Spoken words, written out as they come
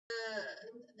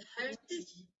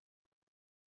heritage.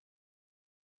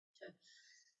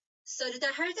 So the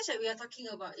heritage that we are talking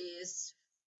about is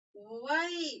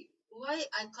why why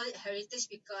I call it heritage,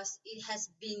 because it has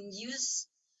been used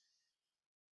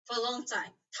for a long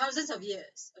time, thousands of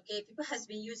years. Okay, people has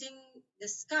been using the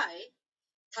sky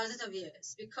thousands of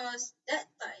years, because that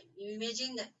time, you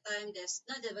imagine that time, there's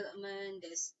no development,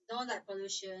 there's no light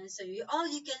pollution, so all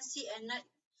you can see at night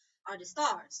are the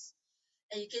stars.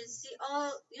 And you can see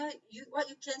all, what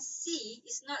you can see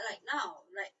is not like now.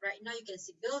 Right now you can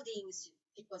see buildings,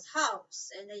 people's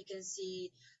house, and then you can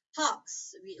see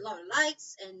parks with a lot of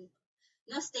lights and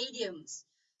no stadiums.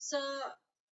 So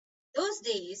those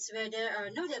days where there are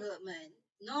no development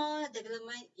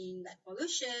in like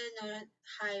pollution, no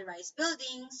high rise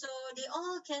buildings, so they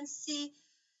all can see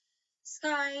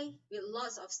sky with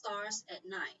lots of stars at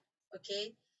night.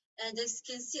 Okay, and they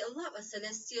can see a lot of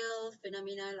celestial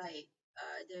phenomena like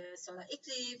the solar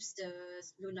eclipse, the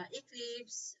lunar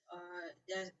eclipse,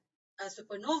 the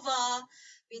supernova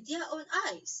with their own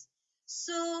eyes.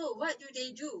 So what do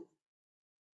they do?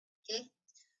 Okay,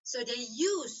 so they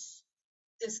use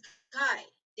the sky.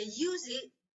 They use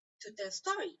it to tell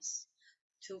stories,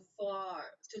 to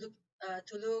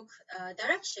look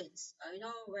directions.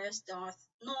 Where's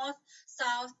north,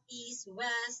 south, east,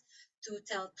 west, to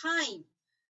tell time,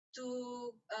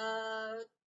 to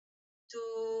to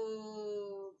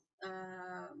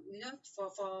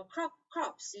for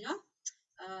crops.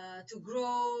 To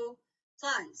grow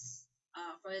plants.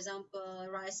 For example,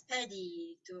 rice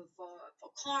paddy, for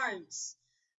corns,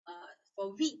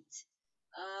 for wheat.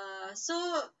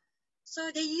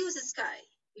 So they use the sky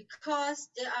because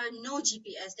there are no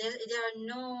GPS. There are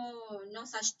no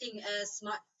such thing as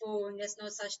smartphone. There's no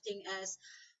such thing as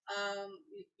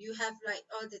you have like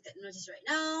all the technologies right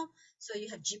now. So you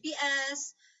have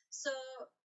GPS. So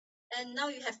and now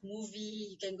you have movie.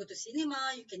 You can go to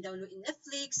cinema. You can download in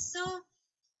Netflix.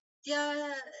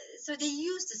 Yeah, so they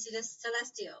use the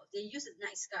celestial. They use the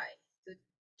night sky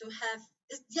to have.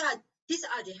 Yeah, these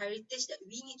are the heritage that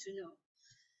we need to know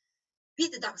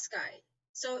with the dark sky.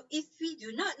 So if we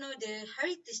do not know the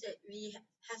heritage that we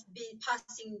have been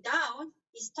passing down,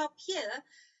 it stop here,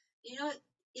 it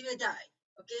will die.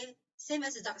 Okay, same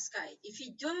as the dark sky. If we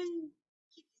don't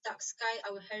keep the dark sky,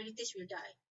 our heritage will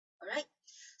die. All right.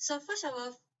 So first, I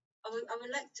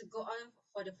would like to go on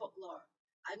for the folklore.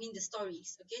 I mean the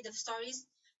stories. Okay, the stories,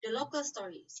 the local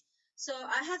stories. So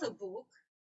I have a book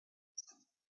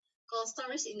called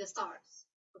Stories in the Stars.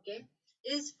 Okay,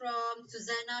 it is from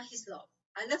Susanna Hislop.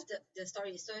 I love the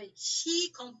story. So she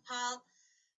compiled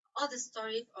all the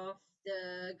story of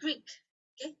the Greek.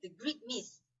 Okay, the Greek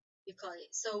myth, you call it.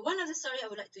 So one of the story I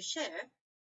would like to share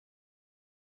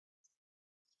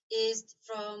is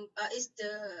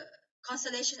the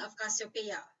constellation of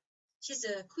Cassiopeia. She's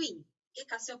a queen. Okay,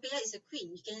 Cassiopeia is a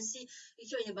queen. You can see if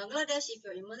you're in Bangladesh, if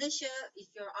you're in Malaysia, if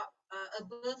you're up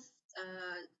above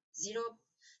 0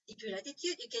 degree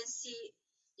latitude, you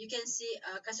can see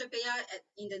Cassiopeia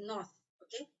in the north.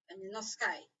 Okay, in the north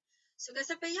sky. So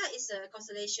Cassiopeia is a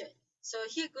constellation. So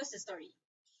here goes the story.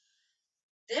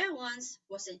 There once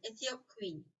was an Ethiop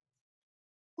queen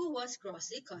who was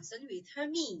grossly concerned with her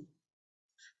mien.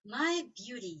 My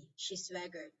beauty, she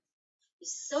swaggered,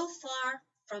 is so far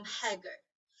from haggard.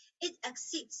 It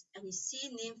exceeds any sea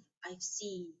nymph I've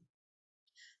seen.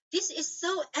 This is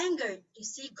so angered the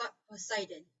sea god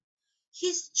Poseidon.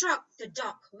 He struck the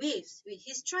dark waves with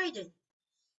his trident.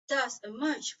 Thus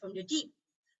emerged from the deep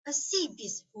a sea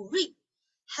beast who wreaked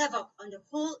havoc on the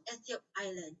whole Ethiop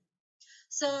island.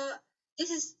 So this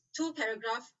is two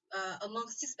paragraph among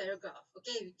 6 paragraph.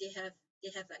 Okay, they have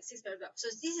like 6 paragraphs. So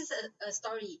this is a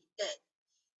story that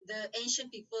the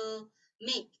ancient people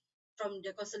make from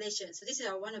the constellation. So this is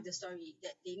one of the story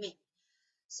that they make.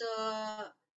 So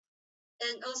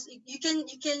and also you can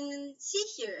see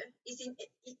here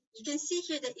you can see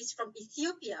here that it's from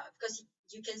Ethiopia, because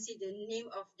you can see the name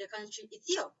of the country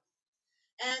Ethiopia,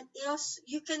 and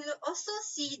you can also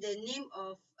see the name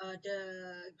of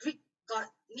the Greek god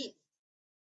myth,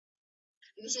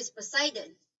 which is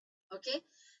Poseidon. Okay,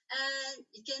 and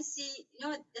you can see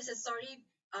there's a story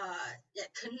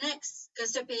that connects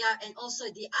Cassiopeia and also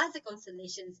the other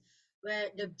constellations, where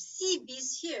the sea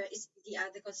beast here is the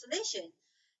other constellation.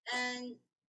 And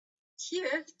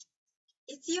here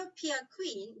the Ethiop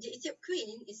queen is, you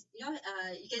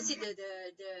can see you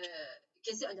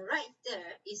can see on the right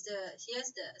there is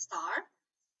here's the star,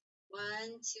 1,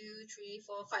 2, 3,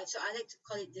 4, 5. So I like to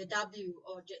call it the W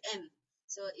or the M.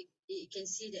 So you can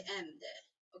see the M there.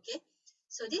 Okay.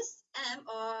 So this M,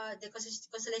 or the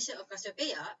constellation of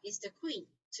Cassiopeia, is the queen.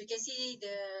 So you can see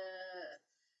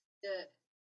the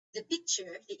the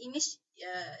picture, the image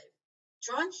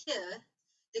drawn here,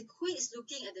 the queen is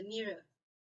looking at the mirror.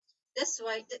 That's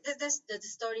why that's the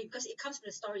story, because it comes from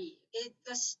the story. Okay?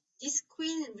 Because this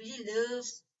queen really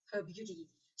loves her beauty.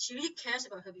 She really cares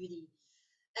about her beauty,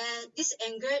 and this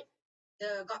angered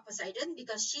the god Poseidon,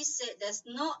 because she said there's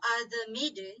no other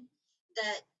maiden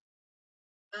that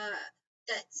uh,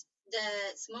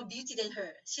 that's more beauty than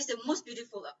her. She's the most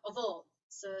beautiful of all.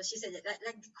 So she said that,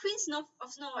 like the queen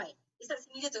of Snow White. It's like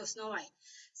similar to Snow White.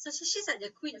 So she's like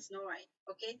the queen of Snow White.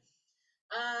 Okay.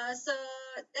 So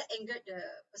that angered the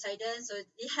Poseidon. So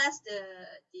it has the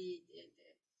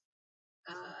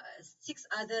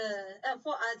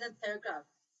four other paragraph.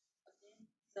 Okay.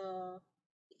 So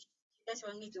if you guys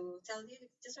want me to tell you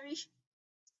the story,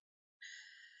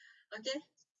 okay.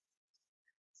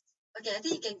 Okay, I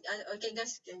think you can. Okay,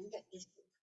 guys, can get this book.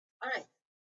 All right.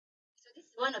 So this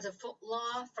is one of the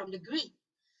folklore from the Greek.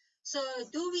 So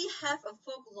do we have a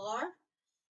folklore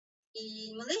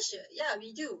in Malaysia? Yeah,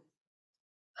 we do.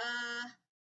 Uh,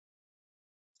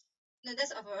 no,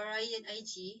 that's of Orion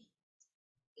IG.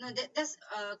 No, that's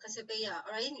Cassiopeia.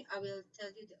 Orion, I will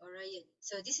tell you the Orion.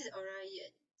 So this is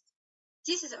Orion.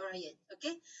 This is Orion.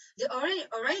 Okay, the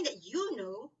Orion that you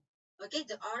know. Okay,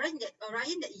 the Orion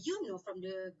that you know from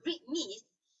the Greek myth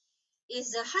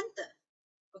is the hunter.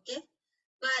 Okay,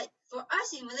 but for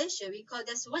us in Malaysia, we call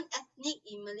there's one ethnic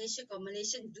in Malaysia called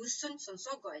Malaysian Dusun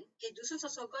Sonsogon. Okay, Dusun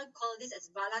Sonsogon call this as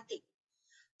balatik.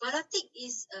 Balatik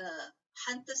is a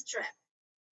hunter's trap.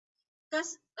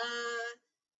 Because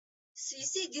so you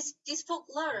see this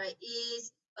folklore, right,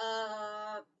 is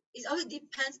it always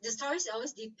depends, the stories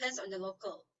always depends on the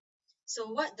local. So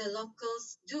what the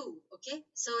locals do, okay?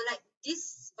 So like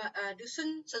this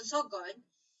Dusun Sonsogon,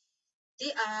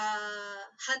 they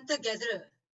are hunter gatherer.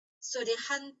 So they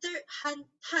hunt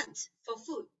for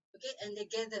food, okay, and they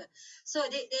gather. So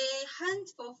they hunt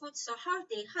for food. So how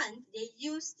they hunt, they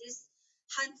use this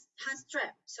hunt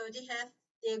trap. So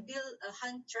they build a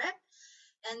hunt trap,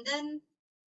 and then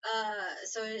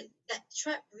so that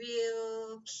trap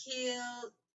will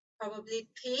kill probably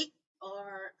pig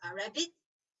or a rabbit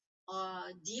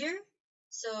or deer.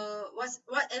 So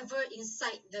whatever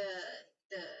inside the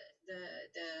the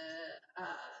the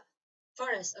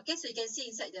forest. Okay, so you can see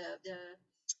inside the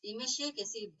image here, you can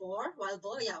see boar, wild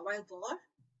boar. Yeah, wild boar.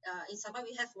 In Sabah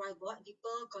we have wild boar.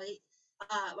 People call it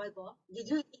wild boar. They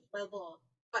do eat wild boar,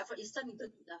 but for Islam we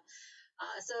don't eat that.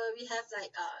 So we have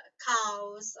like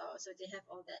cows, so they have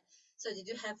all that. So they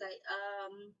do have like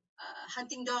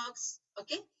hunting dogs.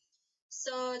 Okay,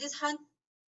 so this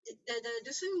the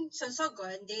Dusun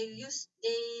Sonsogon, they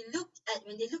look at,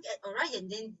 when they look at Orion,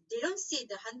 then they don't see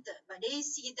the hunter, but they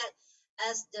see that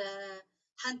as the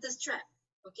hunter's trap.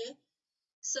 Okay,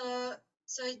 so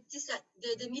this like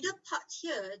the middle part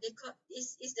here, they call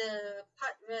is the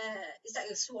part where it's like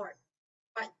a sword,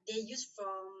 but they use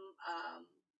from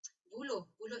buluh.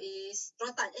 Buluh is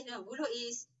rotan. No, buluh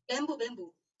is bamboo.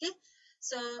 Okay,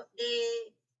 so they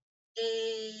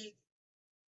they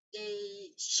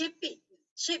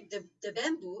shape the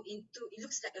bamboo into, it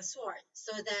looks like a sword,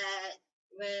 so that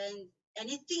when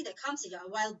anything that comes in, a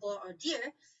wild boar or deer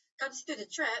comes into the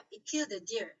trap, it kill the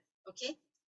deer. Okay,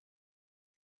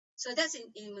 so that's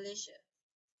in Malaysia.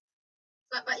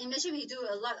 But in Malaysia we do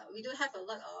have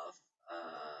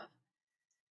uh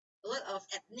a lot of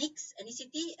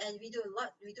ethnicity, and we do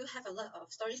have a lot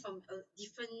of stories from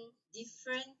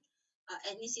different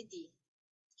ethnicity.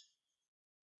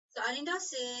 So Arinda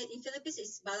said in Philippines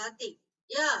it's balatik.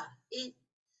 Yeah,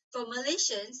 for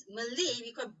Malaysians, Malay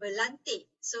we call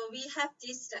belantik. So we have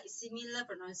this like similar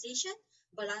pronunciation,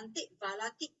 belantik,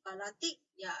 balatik.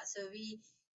 Yeah, so we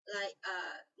like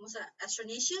most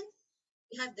Austronesian,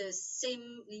 we have the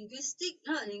same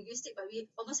not linguistic, but we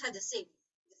almost have the same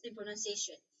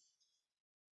pronunciation.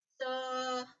 So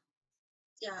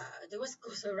yeah, the words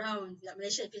goes around. Like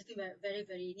Malaysia and Philippines are very,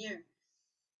 very near.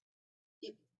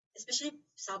 It, especially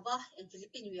Sabah and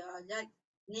Philippines, we are like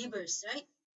neighbors, right?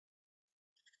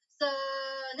 So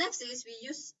next is we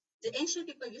use the ancient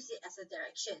people use it as a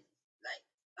direction,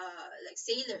 like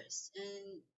sailors,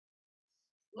 and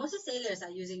mostly sailors are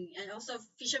using, and also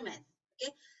fishermen.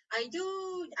 Okay, I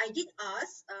did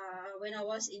ask when I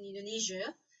was in Indonesia,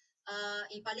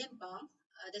 in Palembang.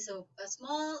 There's a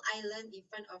small island in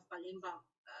front of Palembang.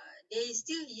 They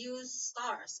still use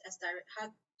stars as how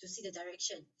to see the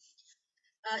direction.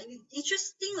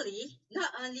 Interestingly,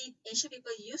 not only ancient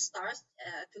people use stars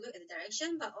to look at the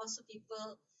direction, but also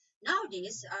people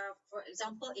nowadays, for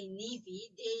example, in Navy,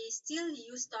 they still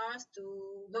use stars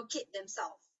to locate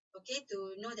themselves. Okay,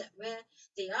 to know that where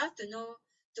they are,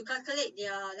 to calculate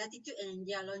their latitude and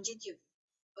their longitude.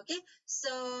 Okay, so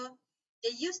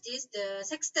they use the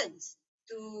sextants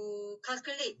to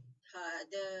calculate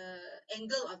the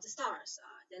angle of the stars,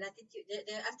 the latitude,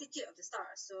 the altitude of the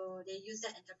stars. So they use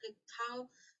that and calculate how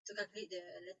to calculate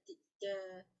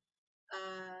the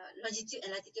longitude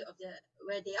and latitude of the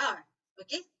where they are.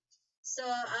 Okay, so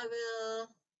I will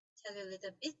tell you a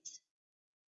little bit.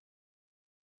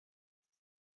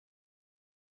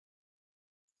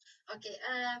 Okay,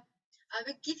 I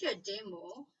will give you a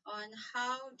demo on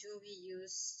how do we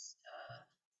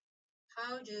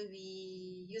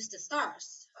use the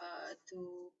stars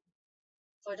to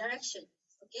for direction.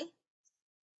 Okay,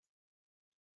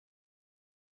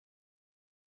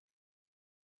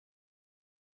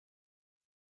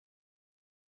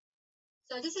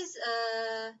 so this is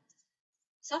a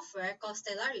software called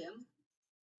Stellarium.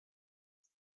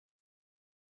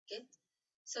 Okay,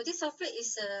 so this software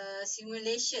is a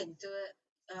simulation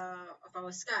of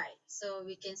our sky. So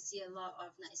we can see a lot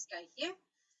of night sky here.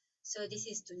 So this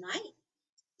is tonight.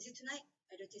 Is it tonight?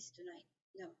 I don't think it's tonight.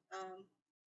 No.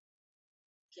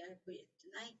 Okay, I put it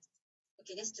tonight.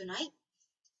 Okay, that's tonight.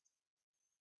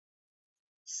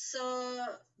 So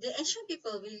the ancient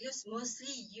people will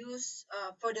mostly use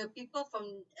for the people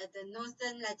from the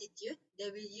northern latitude. They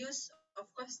will use,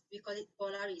 of course, we call it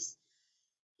Polaris.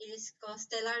 It is called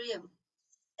Stellarium.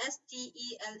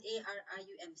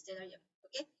 Stellarium. Stellarium.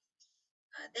 Okay.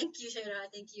 Thank you, Shaira.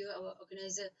 Thank you, our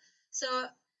organizer. So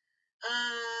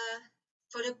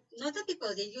for the northern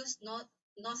people, they use northern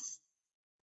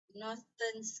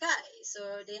sky.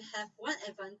 So they have one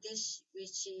advantage,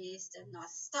 which is the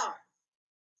North Star.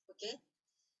 Okay.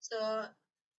 So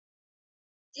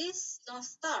this North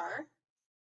Star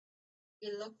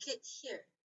will locate here.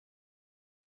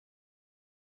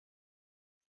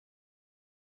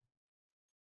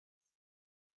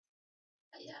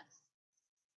 Yeah,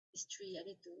 it's three. I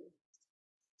need to.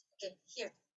 Okay,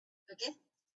 here. Okay.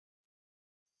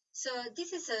 So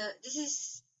this is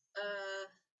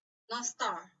North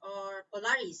Star or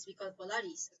Polaris. We call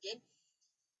Polaris. Okay.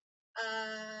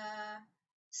 Uh,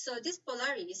 so this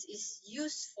Polaris is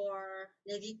used for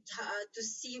to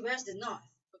see where's the north.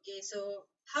 Okay, so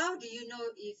how do you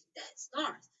know if that's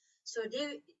north? So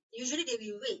they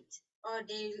will wait, or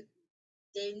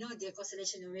they know their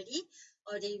constellation already,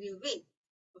 or they will wait.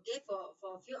 Okay, for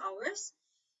a few hours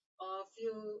or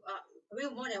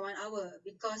real more than 1 hour,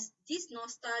 because this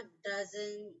North Star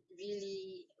doesn't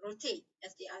really rotate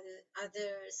as the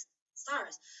other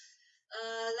stars.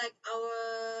 Like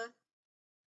our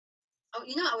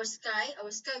sky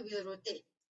will rotate.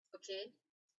 Okay,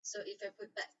 so if I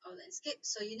put back our landscape,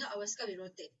 so our sky will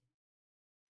rotate.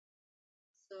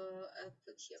 So I'll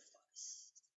put here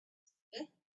first. Okay,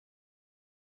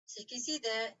 so you can see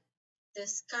that the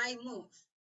sky move,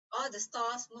 all the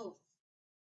stars move,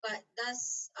 but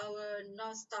does our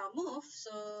North Star move?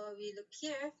 So we look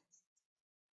here,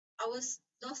 our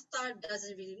North Star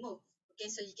doesn't really move. Okay,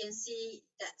 so you can see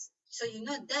that. So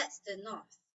that's the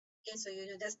north. Okay, so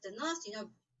that's the north.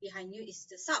 Behind you is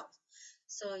the south.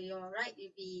 So your right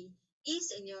will be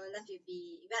east and your left will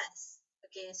be west.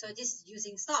 Okay, so this is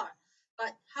using star.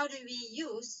 But how do we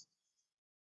use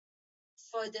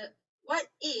for the what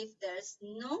if there's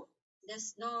no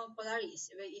Polaris?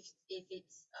 If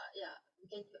it's yeah, we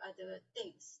can do other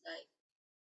things like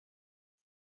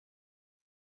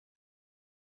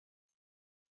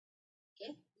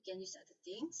okay, we can use other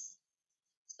things.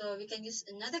 So we can use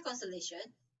another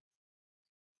constellation.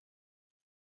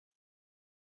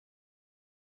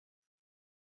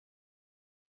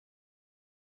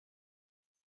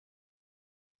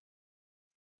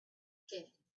 Okay,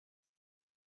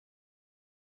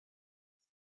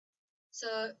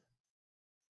 so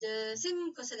the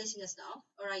same constellation as now,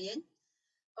 Orion.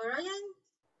 Orion,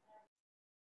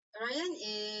 Orion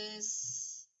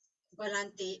is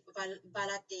Balate.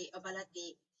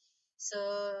 So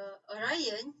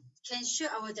Orion can show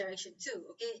our direction too.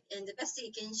 Okay, and the best thing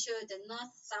it can show the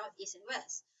north, south, east, and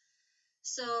west.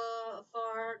 So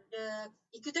for the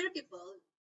equatorial people,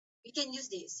 we can use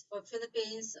this. For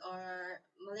Philippines or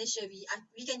Malaysia, we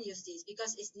can use this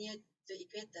because it's near the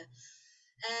equator.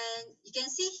 And you can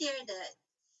see here that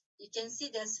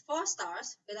there's four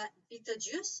stars: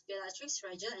 Betelgeuse, Bellatrix,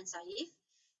 Rigel, and Saiph.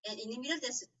 And in the middle,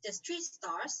 there's three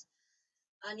stars: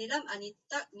 Anilam,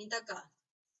 Anita, Mintaka.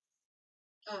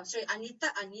 Oh, sorry,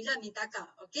 Anita, Anila, Mintaka.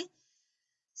 Okay,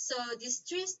 so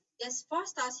there's four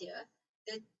stars here.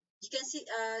 That you can see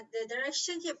the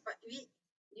direction here, but we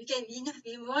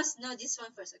must know this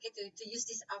one first. Okay, to use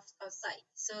this outside.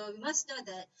 So we must know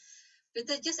that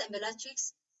Betelgeuse and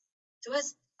Bellatrix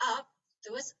towards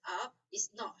towards up is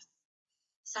north.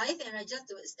 Saif and Raja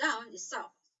towards down is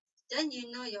south. Then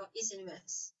you know your east and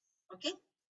west. Okay?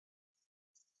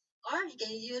 or you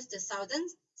can use the southern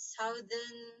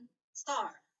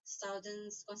star, southern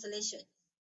constellation.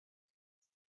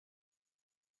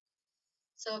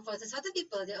 So for the southern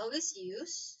people, they always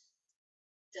use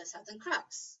the southern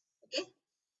crux, okay,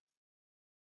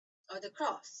 or the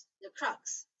crux.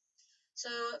 So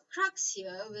crux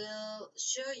here will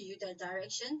show you the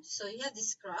direction. So you have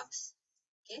this crux,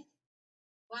 okay,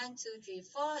 1, 2, 3,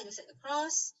 4. You set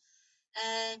across,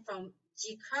 and from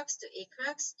G crux to A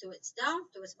crux towards down,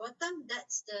 towards bottom,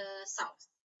 that's the south,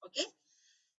 okay.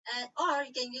 And or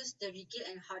you can use the Rigil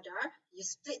and Hadar. You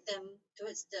split them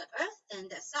towards the earth, and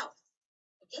that's south,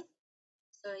 okay.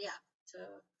 So yeah,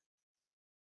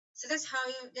 so that's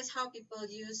how people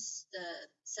use the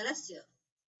celestial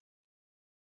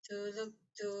to look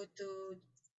to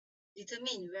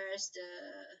determine where's the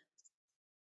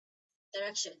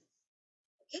direction,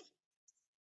 okay.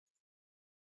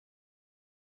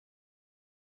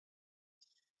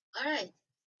 All right.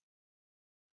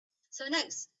 So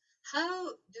next, how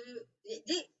do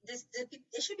the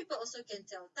Asian people also can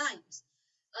tell times?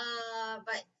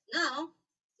 But now,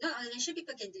 not only Asian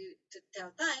people can do to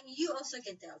tell time. You also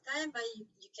can tell time, but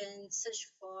you can search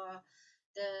for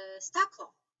the star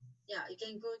clock. Yeah, you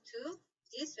can go to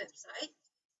this website,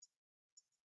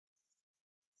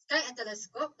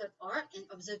 skyandtelescope.org, and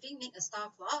observing make a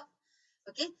star clock.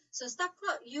 Okay, so star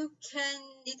clock you can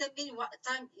determine what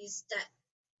time is that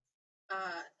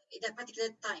uh, that particular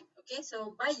time. Okay,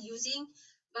 so by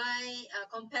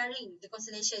comparing the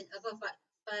constellation above, but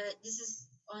this is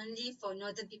only for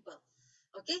northern people.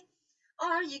 Okay,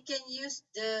 or you can use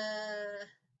the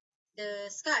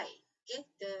sky. Okay,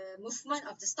 the movement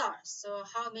of the stars. So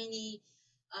how many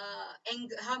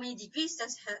degrees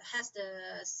has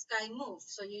the sky moved?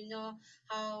 So you know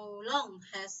how long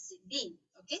has it been.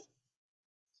 Okay,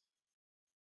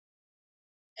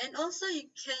 and also you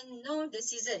can know the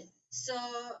season. So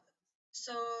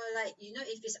like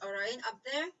if it's Orion up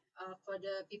there, for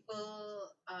the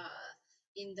people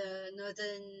in the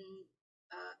northern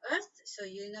Earth, so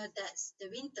that's the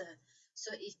winter.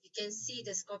 So if you can see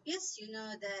the Scorpius,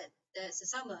 that that's the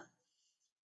summer.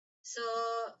 So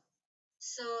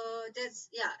so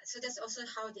that's also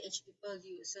how the ancient people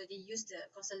use. So they use the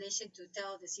constellation to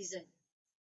tell the season.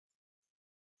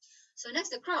 So next,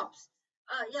 the crops.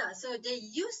 So they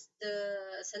use the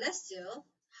celestial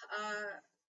uh,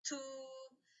 to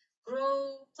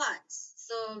grow plants.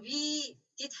 So we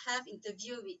did have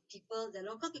interview with people, the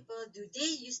local people. Do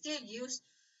they still use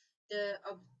the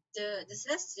the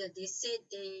celestial? They said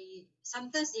they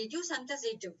sometimes they do, sometimes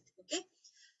they don't. Okay,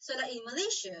 so like in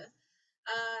Malaysia,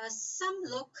 some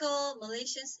local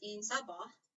Malaysians in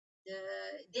Sabah,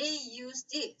 they use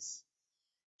this.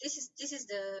 This is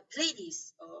the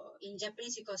Pleiades, or in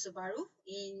Japanese we call Subaru.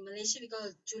 In Malaysia we call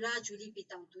Jula Juli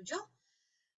Bintang Tujuh.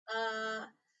 Uh,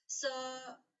 so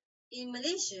in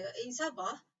Malaysia, in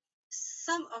Sabah,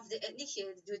 some of the ethnic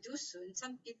here, the Dusun,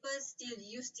 some people still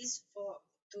use this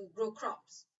to grow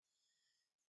crops.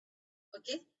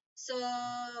 Okay, so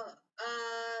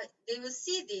they will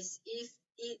see this if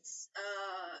they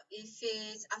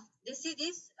see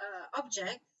this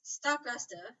object star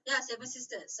cluster, yeah, seven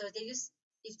sisters. So they use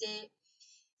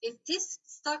if this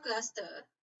star cluster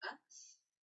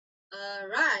uh,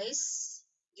 rise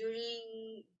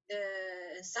during the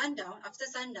sundown, after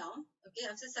sundown, okay,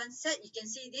 after sunset, you can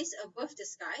see this above the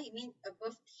sky. It means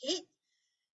above head.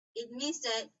 It means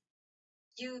that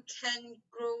you can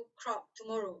grow crop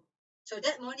tomorrow. So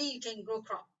that morning you can grow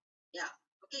crop. Yeah.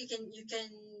 Okay, you can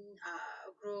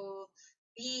grow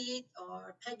wheat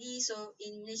or paddy. So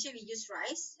in Malaysia we use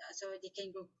rice, so they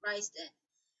can grow rice then.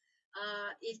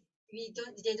 If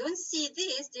they don't see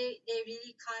this, they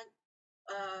really can't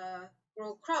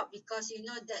grow crop, because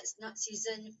that's not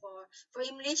season for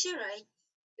in Malaysia, right?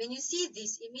 When you see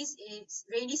this, it means it's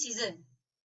rainy season.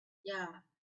 Yeah,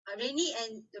 rainy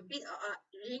and a bit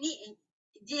rainy, and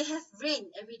they have rain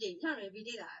every day, not every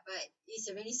day lah, but it's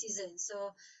a rainy season,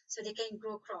 so they can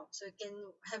grow crop, so they can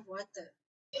have water.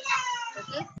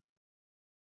 Okay,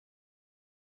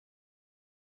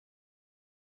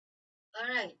 all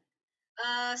right.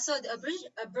 So the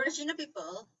Aboriginal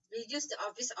people reduce the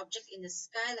obvious object in the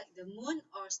sky, like the moon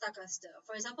or star cluster.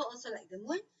 For example, also like the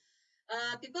moon,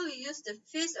 people will use the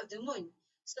face of the moon.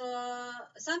 So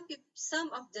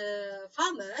some of the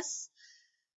farmers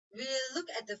will look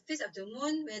at the face of the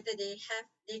moon, whether they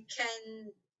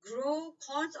can grow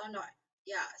corns or not.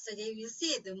 Yeah, so they will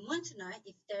see the moon tonight.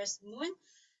 If there's moon,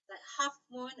 like half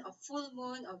moon or full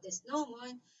moon, or there's no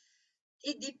moon,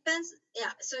 it depends.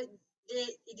 Yeah, so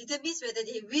it determines whether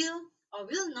they will or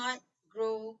will not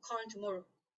grow corn tomorrow.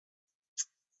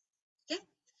 Okay,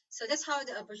 So that's how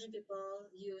the Aboriginal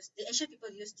people use, the ancient people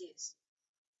use this.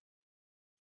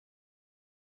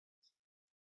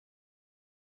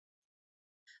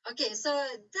 Okay, so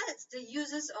that's the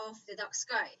uses of the dark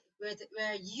sky,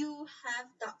 where you have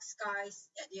dark skies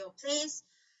at your place,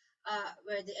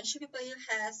 where the ancient people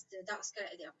has the dark sky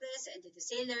at their place, and the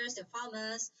sailors, the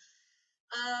farmers.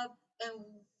 Uh, and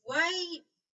why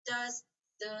does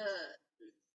the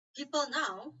people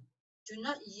now do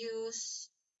not use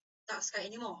dark sky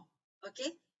anymore?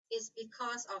 Okay, it's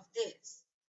because of this.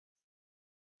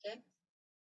 Okay.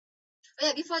 Oh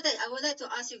yeah, before that, I would like to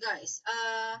ask you guys.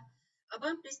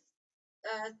 Abang, please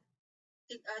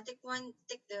take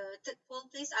the third poll,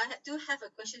 please. Do have a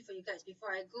question for you guys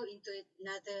before I go into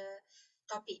another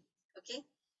topic. Okay.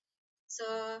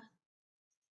 So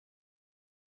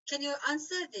can you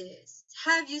answer this?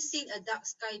 Have you seen a dark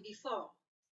sky before?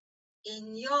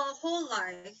 In your whole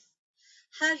life,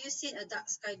 have you seen a dark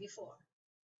sky before?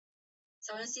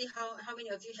 So I want to see how many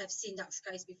of you have seen dark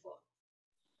skies before.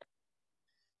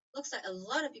 Looks like a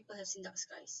lot of people have seen dark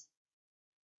skies.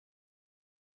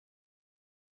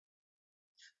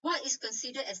 What is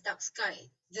considered as dark sky?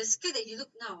 The sky that you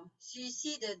look now. So you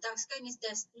see the dark sky means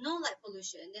there's no light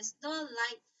pollution. There's no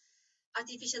light,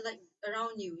 artificial light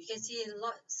around you. You can see a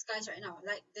lot of skies right now.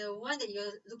 Like the one that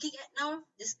you're looking at now,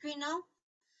 the screen now,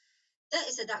 that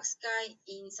is a dark sky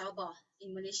in Sabah,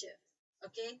 in Malaysia.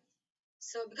 Okay?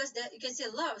 So because there you can see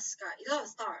a lot of sky, a lot of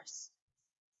stars.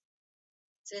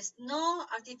 So there's no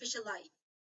artificial light.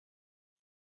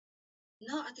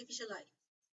 No artificial light.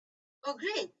 Oh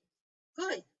great.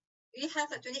 Good. We have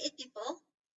 28 people.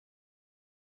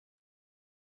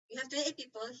 We have 28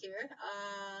 people here.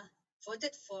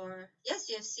 Voted for yes,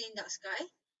 you have seen dark sky.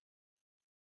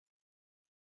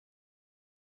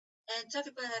 And 12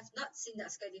 people have not seen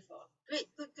dark sky before.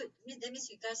 Great, good, good. That means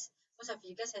you guys, most of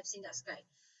you guys have seen dark sky.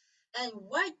 And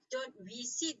why don't we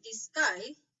see this sky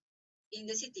in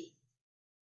the city?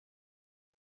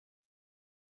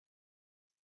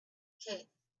 Okay,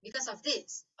 because of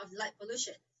this, of light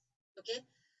pollution. Okay,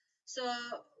 so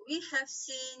we have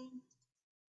seen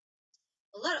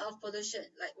a lot of pollution,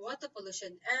 like water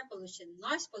pollution, air pollution,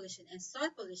 noise pollution, and soil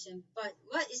pollution. But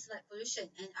what is light pollution?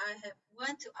 And I have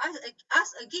want to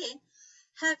ask again,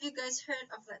 have you guys heard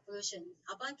of light pollution?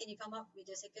 Abang, can you come up with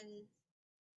the second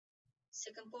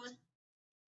poll?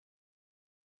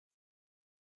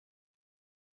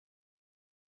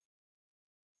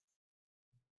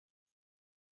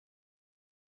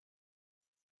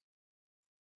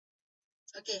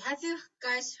 Okay, have you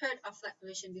guys heard of light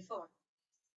pollution before?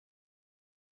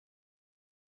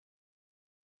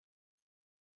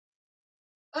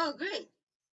 Oh, great.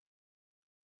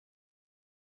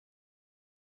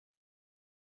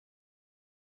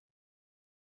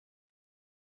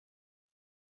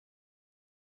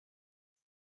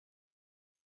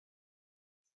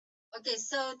 Okay,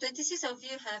 so 26 of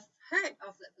you have heard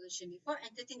of light pollution before,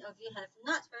 and 13 of you have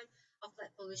not heard of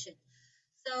light pollution.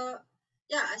 So,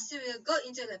 yeah, I still will go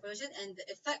into light pollution and the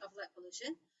effect of light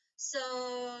pollution. So,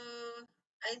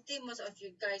 I think most of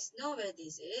you guys know where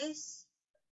this is.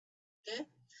 Okay,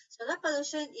 so light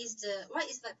pollution is what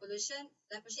is light pollution?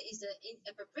 Light pollution is the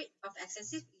inappropriate of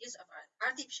excessive use of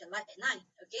artificial light at night.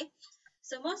 Okay,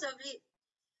 so most of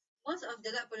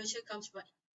the light pollution comes from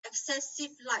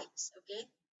excessive lights. Okay,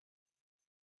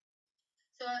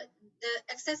 so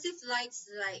the excessive lights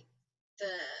like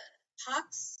the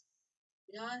parks,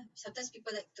 sometimes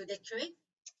people like to decorate.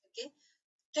 Okay,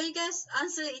 can you guys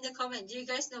answer in the comment? Do you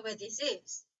guys know where this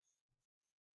is?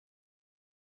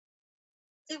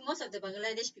 I think most of the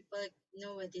Bangladesh people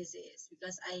know where this is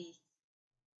because I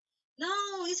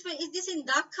no, it's in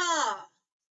Dhaka.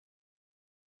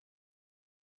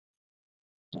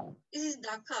 This is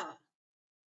Dhaka.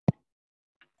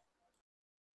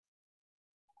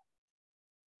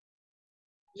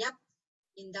 Yep,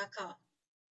 in Dhaka.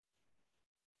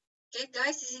 Okay,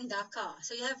 guys, this is in Dhaka.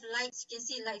 So you have lights. You can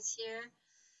see lights here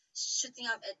shooting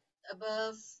up at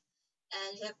above,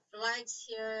 and you have lights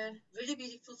here. Really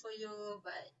beautiful for you,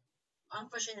 but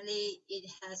unfortunately, it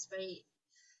has very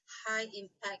high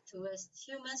impact towards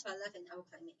humans, wildlife, and our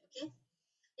climate. Okay.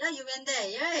 Yeah, you went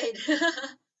there, right?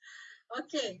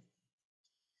 Okay.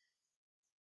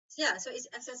 Yeah, so it's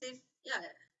excessive. Yeah,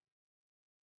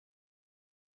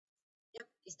 yep,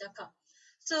 it's Dhaka.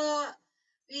 So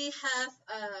we have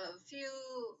a few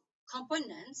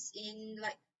components in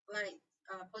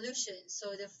pollution.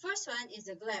 So the first one is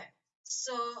the glare.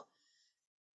 So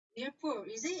Mirpur,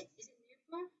 is it? Is it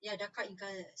Mirpur? Yeah, Dhaka in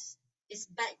colors. It's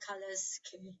bad colors.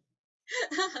 Okay.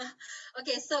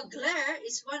 Okay, so glare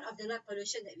is one of the light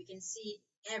pollution that we can see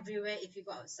everywhere if you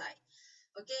go outside.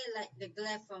 Okay, like the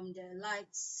glare from the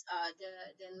lights,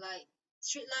 the light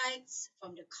street lights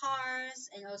from the cars,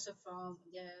 and also from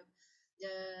the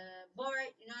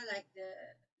board, like the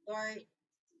board,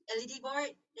 LED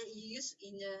board that you use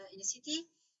in the city.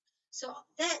 So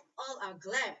that all are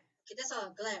glare. Okay, that's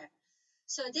all glare.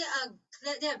 So they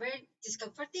are very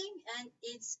discomforting, and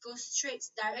it goes straight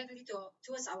directly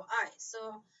towards our eyes.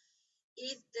 So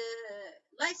if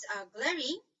the lights are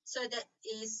glaring, so that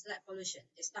is light pollution.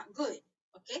 It's not good.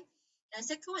 Okay. And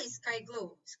second one is sky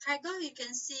glow. Sky glow, you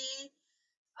can see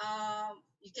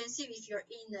if you're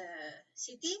in the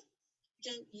city.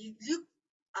 You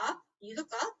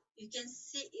look up, you can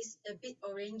see it's a bit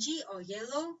orangey or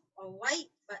yellow or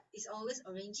white, but it's always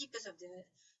orangey because of the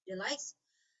lights.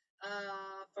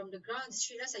 From the ground, the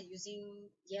street lights are using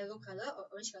yellow color or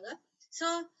orange color.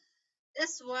 So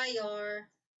that's why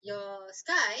your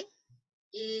sky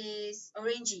is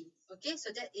orangey. Okay,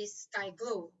 so that is sky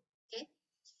glow. Okay,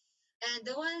 and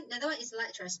another one is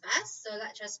light trespass. So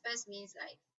light trespass means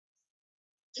like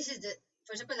this is the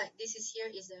for example, like this is here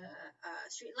is a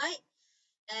street light,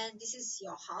 and this is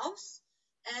your house,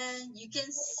 and you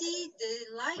can see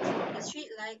the light from the street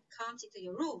light comes into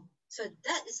your room. So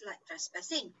that is light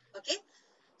trespassing. Okay,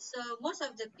 so most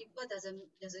of the people doesn't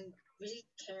really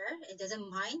care. It doesn't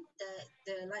mind that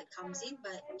the light comes in,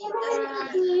 but it does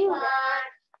affect.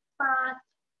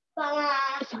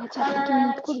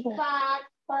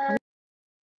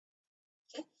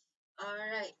 Okay. All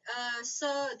right. So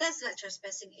that's like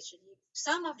trespassing actually.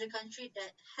 Some of the country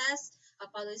that has a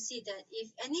policy that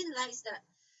if any lights that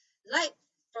light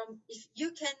from if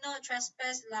you cannot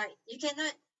trespass light, you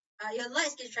cannot your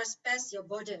lights can trespass your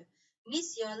border.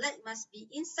 Means your light must be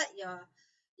inside your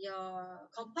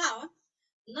compound,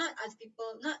 not other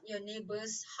people, not your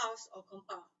neighbor's house or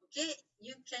compound. Okay,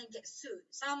 you can get sued.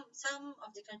 Some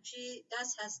of the country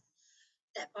does has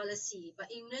that policy,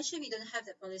 but in Malaysia we don't have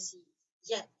that policy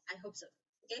yet. I hope so.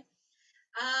 Okay.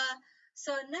 Uh,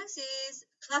 so next is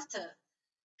clutter.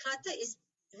 Clutter is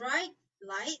bright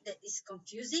light that is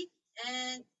confusing,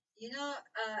 and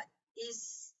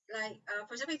is like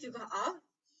for example, if you go out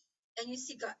and you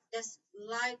see got there's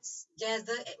lights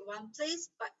gather at one place,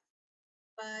 but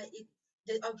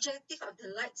the objective of the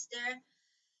lights there,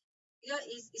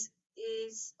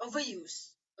 is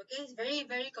overuse. Okay, it's very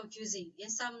very confusing.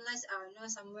 And some lights are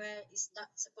somewhere is not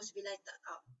supposed to be lighted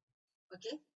up.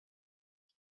 Okay.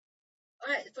 All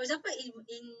right. For example, in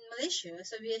Malaysia,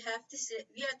 so we have this.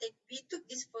 We took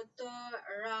this photo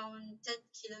around 10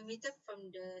 kilometers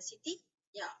from the city.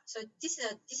 Yeah. So this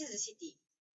is the city,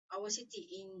 our city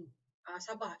in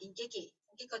Sabah in KK.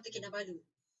 Okay, Kota Kinabalu.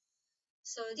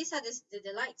 So these are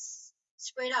the lights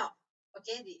spread out.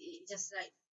 Okay, it just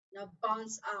like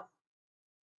bounce up.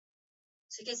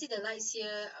 So you can see the lights here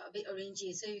are a bit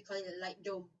orangey. So we call it a light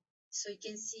dome. So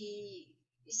you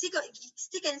still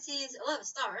can see a lot of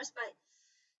stars, but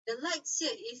the lights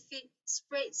here, if it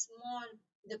spreads more,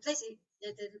 the place,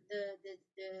 the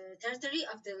territory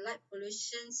of the light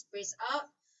pollution spreads out,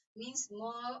 means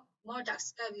more dark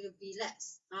sky will be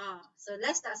less. So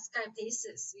less dark sky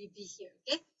places will be here.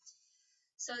 Okay,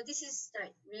 so this is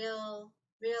like real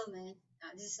man.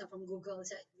 This is not from Google.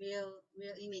 It's like real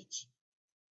image.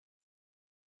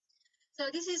 So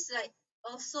this is like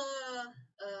also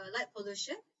light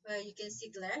pollution where you can see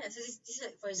glare. So this is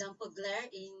like, for example, glare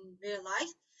in real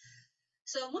life.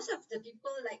 So most of the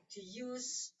people like to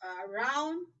use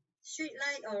round street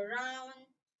light or round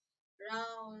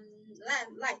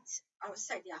lights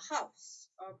outside their house,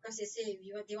 or because they say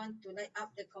they want to light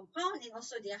up the compound and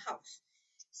also their house.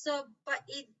 So, but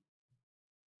it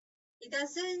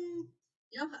doesn't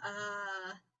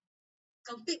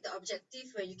complete the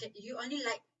objective where you only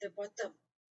light the bottom.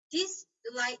 This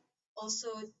light also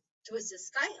towards the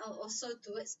sky or also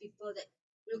towards people that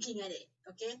looking at it.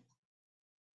 Okay,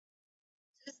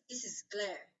 this is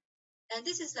glare. And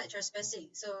this is like trespassing.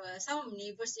 So some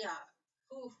neighbors, yeah,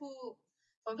 who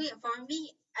for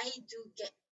me, I do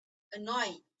get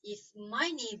annoyed if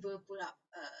my neighbor put up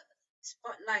a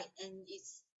spotlight and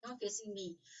it's not facing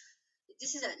me.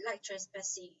 This is like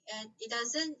trespassing, and it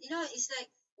doesn't, it's like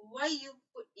why you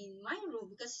put in my room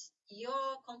because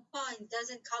your compound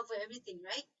doesn't cover everything,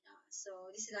 right? So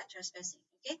this is like trespassing.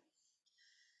 Okay.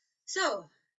 So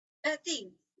that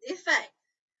thing, the effect.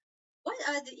 What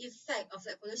are the effect of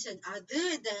light pollution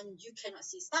other than you cannot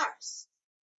see stars?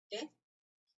 Okay,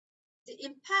 the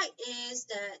impact is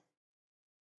that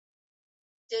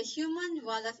the human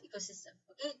wildlife ecosystem.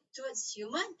 Okay, towards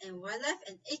human and wildlife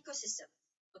and ecosystem.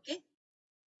 Okay,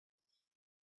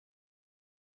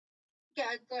 okay,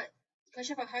 I got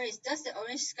Question for her is: does the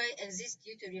orange sky exist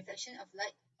due to reflection of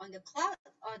light on the cloud,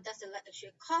 or does the light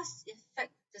actually cause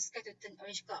effect the sky to turn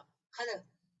orange cloud color?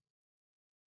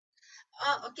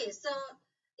 Okay, so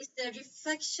it's the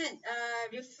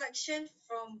reflection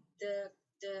from the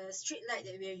street light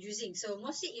that we are using. So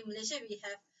mostly in Malaysia, we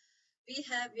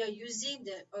are using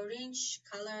the orange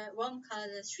color, warm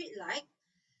color street light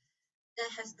that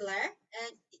has glare,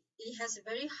 and it has a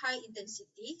very high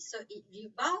intensity, so it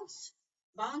rebounds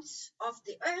bounce off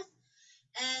the earth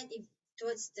and it,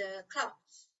 towards the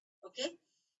clouds. Okay,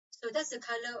 so that's the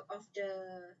color of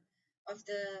the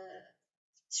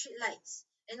street lights,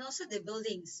 and also the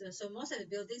buildings. So most of the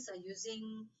buildings are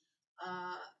using,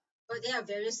 uh, but there are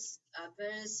various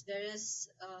colors.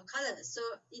 So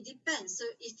it depends. So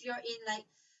if you're in like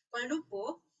Kuala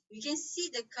Lumpur, you can see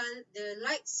the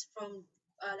lights from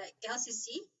like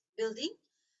LCC building,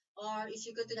 or if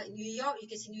you go to like New York, you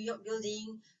can see New York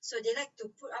building. So they like to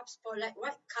put up spotlight,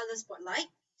 white color spotlight.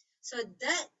 So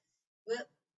that will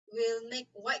will make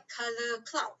white color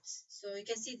clouds. So you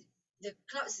can see the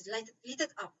clouds is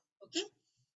lighted up. Okay,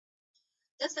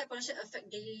 that's like pollution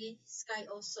affect daily sky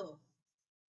also.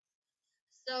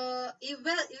 So it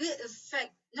will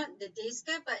affect not the day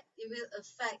sky, but it will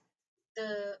affect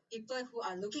the people who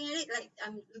are looking at it. Like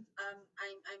I'm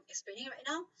explaining right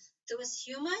now, towards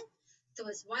human,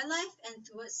 towards wildlife, and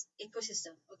towards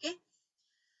ecosystem. Okay,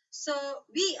 so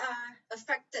we are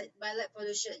affected by light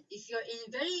pollution. If you're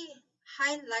in very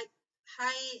high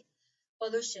high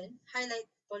light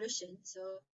pollution,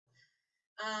 so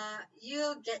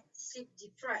you get sleep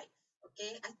deprived.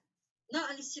 Okay, not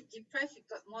only sleep deprived, you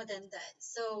got more than that.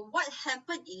 So what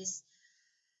happened is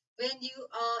when you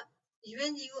are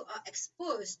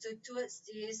exposed towards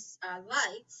these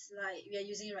lights, like we are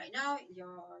using right now,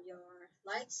 your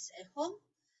lights at home,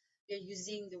 you're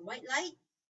using the white light.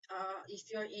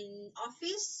 If you're in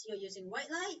office, you're using white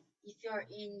light. If you're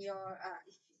in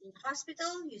if in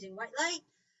hospital, using white light.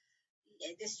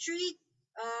 At the street,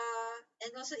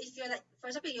 and also if you're like, for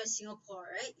example, you're in Singapore,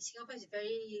 right? Singapore is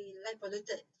very light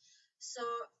polluted, so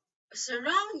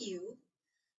surround you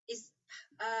is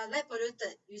light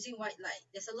polluted using white light.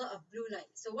 There's a lot of blue light.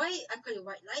 So why I call it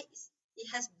white light is it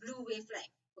has blue wavelength.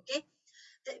 Okay,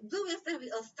 that blue wavelength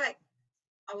will affect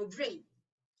our brain.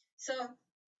 So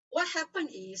what happened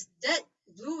is that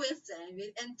blue wavelength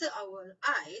will enter our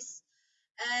eyes,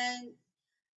 and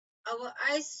our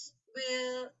eyes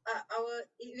will our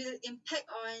it will impact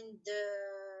on the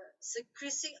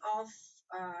secreting of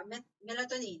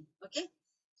melatonin. Okay,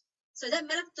 so that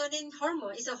melatonin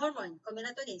hormone is a hormone called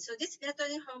melatonin. So this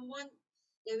melatonin hormone,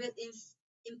 it will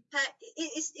impact.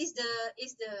 Is the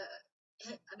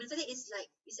melatonin is like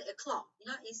it's like a clock.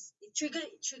 It trigger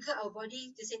our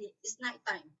body to say it's night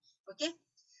time. Okay,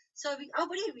 so our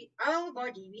body we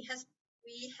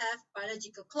have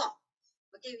biological clock.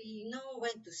 Okay, we know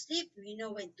when to sleep, we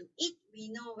know when to eat, we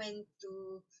know when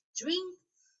to drink,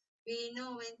 we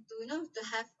know when to to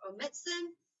have a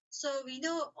medicine. So we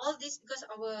know all this because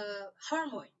our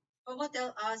hormone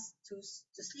tell us to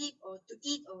sleep or to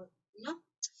eat, or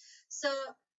so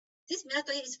this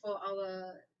melatonin is for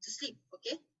our to sleep.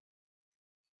 Okay,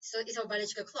 so it's our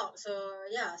biological clock. So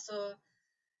yeah, so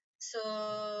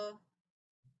so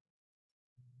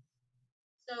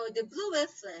the blue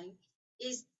wavelength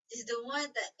is the one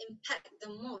that impact the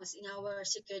most in our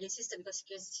circadian system, because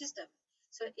circadian system.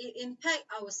 So it impact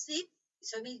our sleep.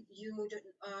 So I mean, you don't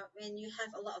when you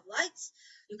have a lot of lights,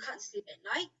 you can't sleep at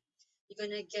night. You're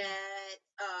gonna get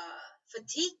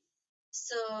fatigue.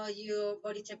 So your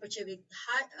body temperature will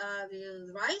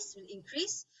rise, will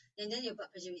increase, and then your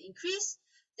blood pressure will increase.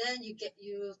 Then you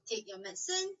take your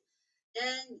medicine,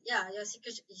 then yeah, your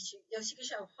secretion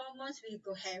of hormones will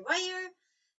go haywire,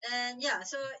 and yeah,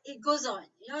 so it goes on.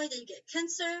 Then you get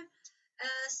cancer.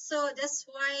 So that's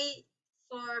why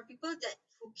for people that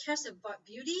who cares about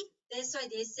beauty, that's why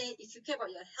they say if you care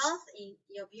about your health and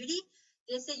your beauty,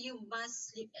 they say you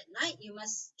must sleep at night. You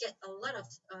must get a lot of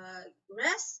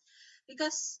rest,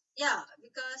 because uh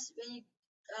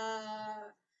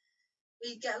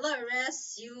when you get a lot of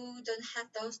rest, you don't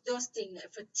have those things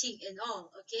like fatigue and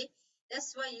all. Okay,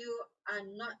 that's why you are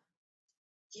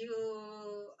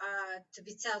to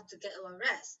be told to get a lot of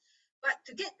rest. But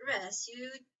to get rest,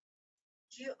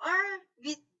 you are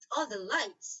with all the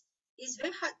lights. It's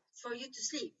very hard for you to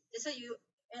sleep. That's why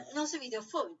and also with your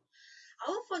phone.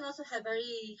 Our phone also have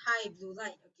very high blue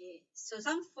light. Okay, so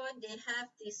some phone they have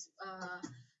this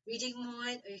reading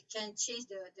mode, or you can change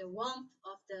the warmth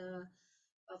of the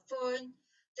phone.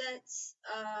 That's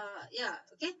yeah,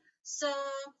 okay. So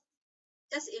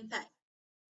that's impact.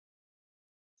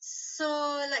 So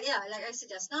like, yeah, like I said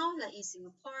just now, like in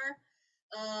Singapore,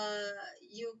 uh,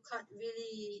 you can't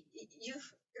really you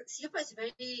Singapore is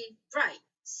very bright.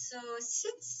 So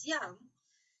since young,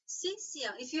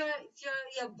 if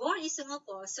you're born in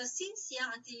Singapore, so since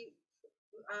young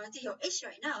until your age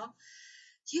right now,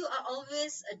 you are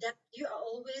always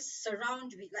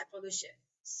surrounded with light pollution.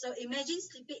 So imagine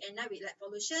sleeping at night with light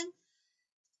pollution.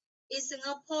 In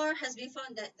Singapore has been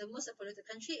found that the most polluted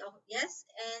country of yes,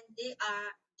 and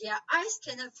their eyes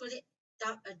cannot fully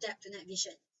adapt to night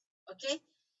vision. Okay,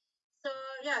 so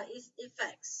yeah,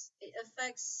 it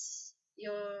affects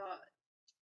your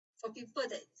for people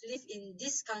that live in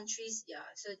these countries. Yeah,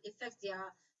 so it affects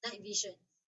their night vision.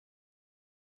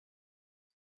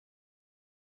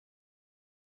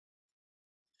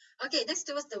 Okay, next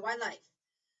towards the wildlife.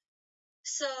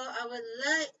 So I would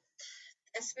like,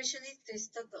 especially these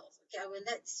turtles. Okay, I will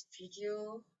let this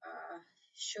video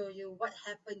show you what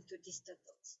happened to these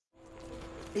turtles.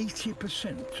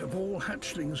 80% of all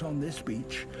hatchlings on this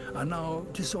beach are now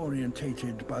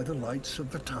disorientated by the lights of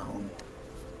the town.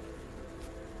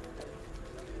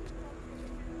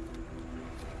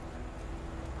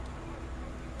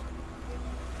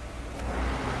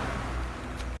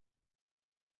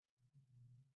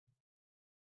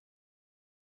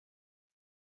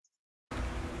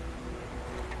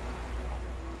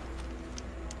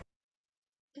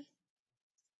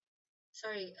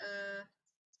 Sorry.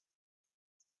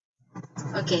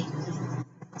 Okay.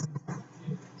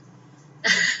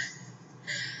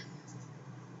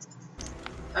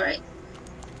 All right.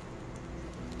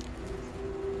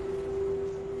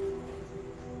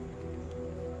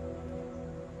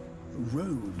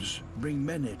 Roads bring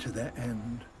many to their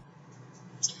end.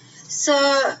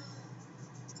 So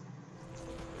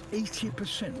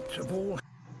 80% of all.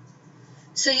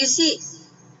 so you see.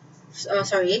 Oh,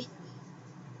 sorry.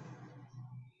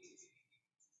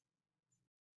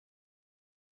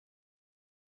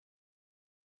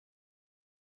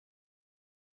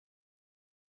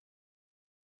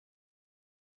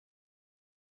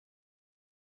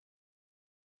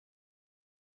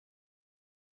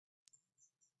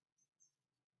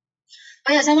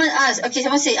 Oh yeah, someone asked. Okay,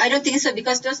 someone said I don't think so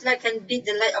because those light can beat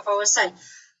the light of our side.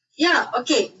 Yeah,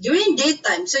 okay. During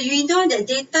daytime, so you know that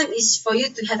daytime is for you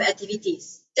to have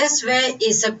activities. That's where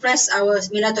it suppress our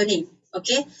melatonin.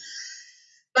 Okay,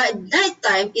 but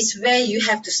nighttime is where you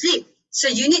have to sleep. So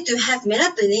you need to have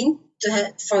melatonin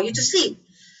for you to sleep.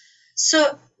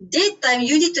 So daytime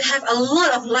you need to have a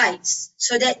lot of lights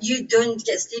so that you don't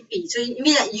get sleepy. So you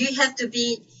mean that you have to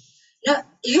be,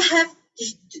 you have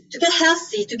to get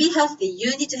healthy. To be healthy,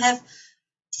 you need to have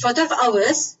for 12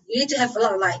 hours. You need to have a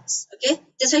lot of lights. Okay,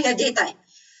 that's why you have daytime.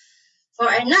 For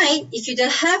at night, if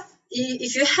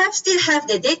you have still have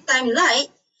the daytime light,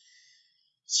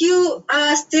 you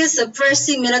are still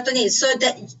suppressing melatonin. So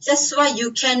that's why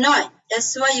you cannot.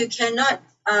 That's why you cannot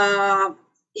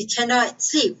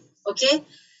sleep. Okay.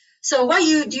 So why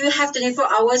do you have 24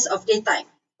 hours of daytime?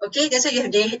 Okay, that's why you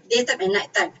have daytime and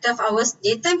nighttime. 12 hours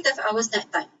daytime, 12 hours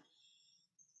nighttime.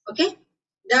 Okay.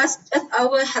 Does 12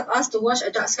 hours help us to watch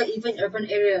a dark sky even in urban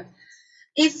area?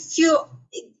 If you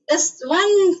there's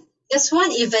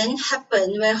one event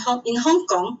happened where in Hong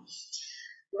Kong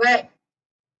where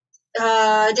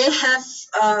they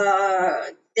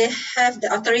have the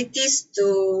authorities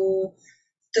to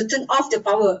turn off the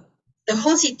power, the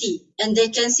whole city, and they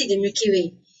can see the Milky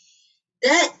Way.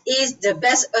 That is the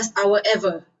best Earth hour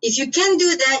ever. If you can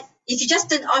do that, if you just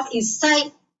turn off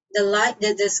inside the light,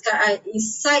 the sky,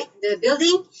 inside the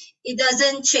building, it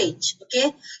doesn't change.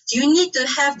 Okay, you need to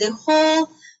have the whole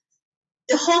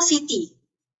city,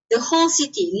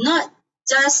 not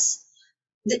just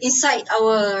the inside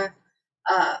our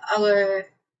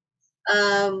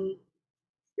um,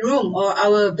 room or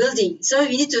our building. So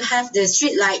we need to have the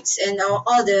street lights and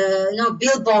all the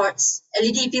billboards,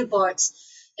 LED billboards,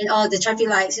 and all the traffic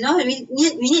lights. We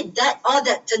need that all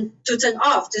that to turn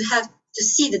off to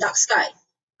see the dark sky.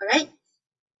 All right.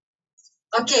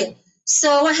 Okay.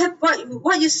 So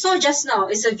what you saw just now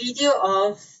is a video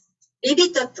of baby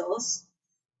turtles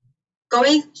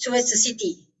going towards the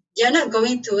city. They are not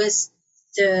going towards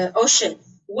the ocean.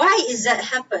 Why is that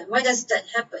happen? Why does that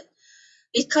happen?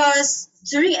 Because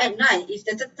during at night, if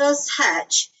the turtles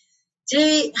hatch,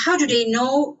 how do they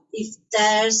know if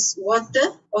there's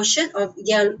water, ocean, or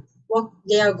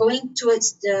they are going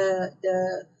towards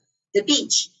the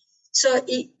beach? So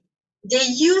they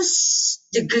use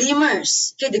the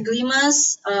glimmers, okay, the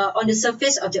glimmers on the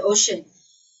surface of the ocean.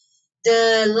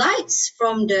 The lights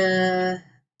from the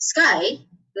sky,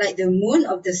 like the moon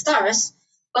of the stars,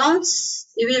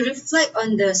 it will reflect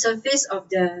on the surface of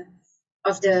the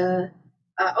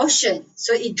ocean,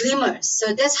 so it glimmers.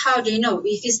 So that's how they know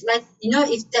if it's like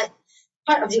if that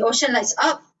part of the ocean lights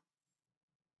up,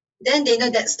 then they know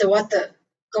that's the water.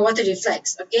 The water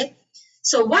reflects. Okay.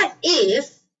 So what if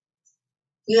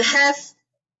you have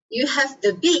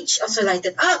the beach also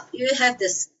lighted up? You have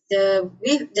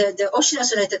the ocean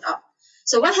also lighted up.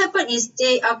 So what happened is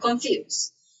they are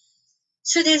confused.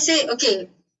 So they say, okay,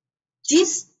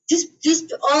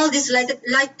 all these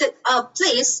lighted up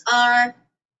place are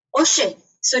ocean.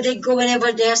 So they go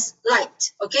whenever there's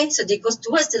light. Okay, so they go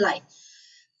towards the light.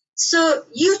 So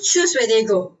you choose where they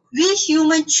go. We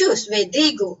human choose where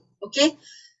they go. Okay,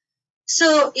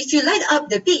 so if you light up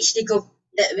the beach, they go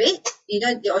that way.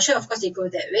 The ocean, of course, they go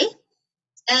that way.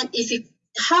 And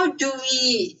how do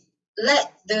we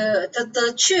let the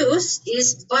turtle choose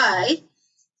is by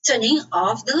turning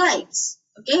off the lights.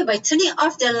 Okay, by turning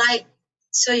off the light,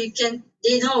 so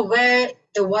they know where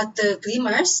the water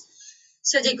glimmers,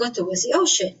 so they go towards the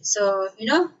ocean. So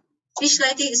beach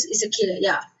lighting is a killer,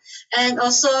 yeah. And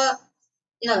also,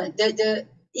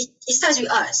 it starts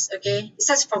with us. Okay, it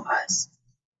starts from us.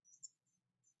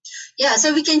 Yeah,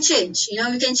 so we can change.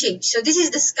 We can change. So this is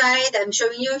the sky that I'm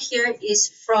showing you here is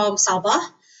from Sabah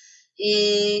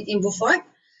in Beaufort.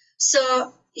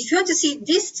 So if you want to see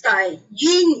this sky,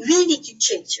 we need to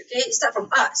change. Okay, start from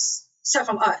us.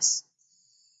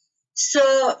 So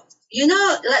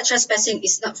light trespassing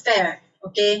is not fair.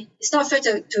 Okay, it's not fair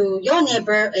to your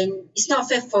neighbor, and it's not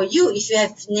fair for you if you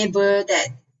have neighbor that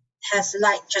has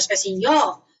light trespassing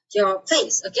your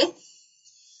place. Okay,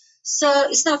 so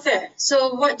it's not fair.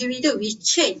 So what do? We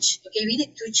change. Okay, we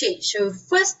need to change. So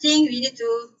first thing we need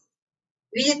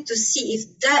to see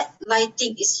if that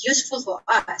lighting is useful for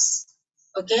us.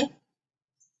 Okay,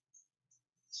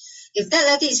 if that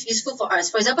lighting is useful for us.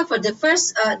 For example, for the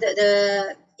first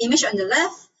the image on the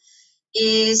left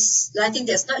is lighting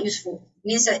that's not useful.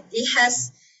 Means that it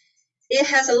has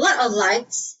a lot of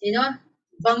lights,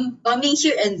 bumping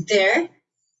here and there,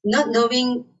 not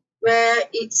knowing where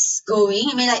it's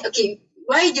going. I mean, like, okay,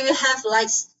 why do you have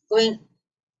lights going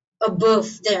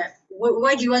above there?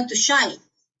 Where do you want to shine,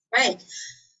 right?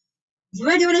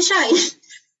 Where do you want to shine?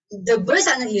 The birds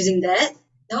are not using that.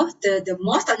 No, the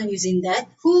moths are not using that.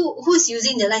 Who's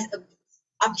using the lights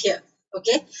up here?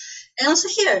 Okay, and also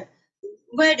here,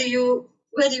 where do you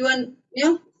want?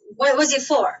 What was it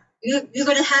for? You're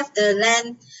gonna have the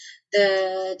land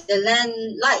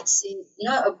lights in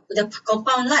the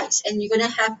compound lights, and you're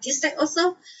gonna have this light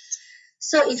also.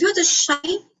 So if you want to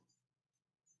shine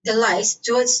the lights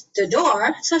towards the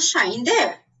door, so shine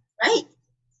there, right?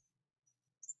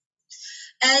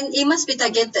 And it must be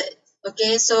targeted.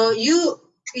 Okay, so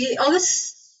we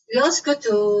always go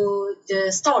to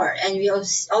the store, and we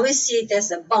always see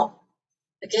there's a bulb.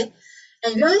 Okay,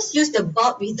 and we always use the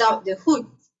bulb without the hood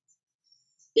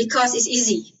because it's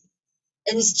easy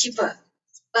and it's cheaper,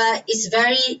 but it is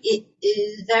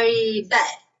very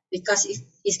bad because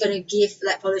it's going to give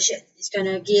light pollution. It's going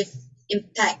to give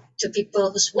impact to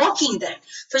people who's walking there.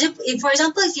 For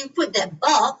example, if you put that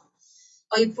bulb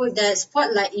or you put that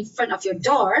spotlight in front of your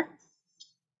door,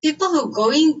 people who are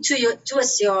going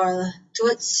towards your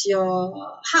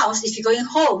house, if you're going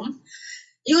home,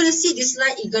 you're going to see this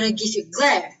light, it's going to give you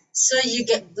glare, so you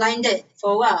get blinded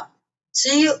for a while.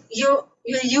 So you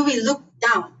will look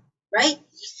down, right?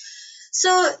 So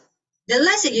the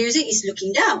lights that you're using is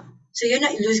looking down, so you're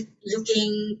not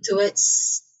looking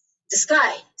towards the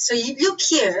sky. So you look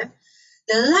here,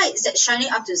 the lights that shining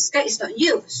up to the sky is not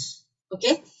used.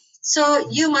 Okay, so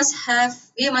we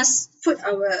must put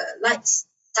our lights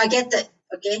targeted.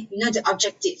 Okay, the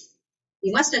objective.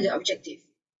 We must know the objective.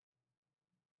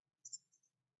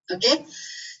 Okay,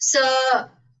 so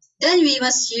then we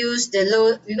must use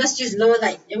low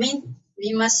light. I mean,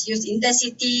 we must use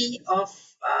intensity of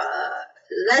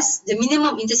the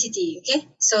minimum intensity. Okay,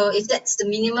 so if that's the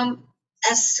minimum,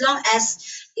 as long as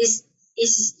is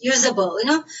usable,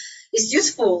 it's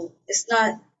useful. It's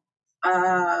not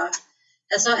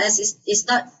as long as it's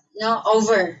not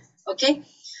over. Okay,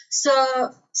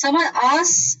 so someone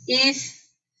asked if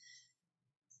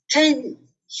can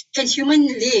human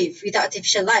live without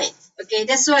artificial light? Okay,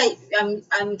 that's why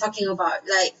I'm talking about,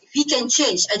 like, we can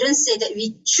change. I don't say that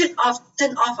we should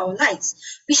turn off our lights.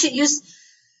 We should use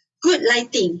good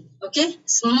lighting. Okay,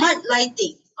 smart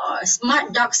lighting or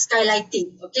smart dark sky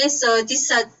lighting. Okay, so these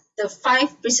are the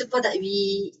 5 principles that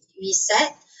we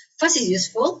set. First is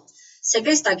useful.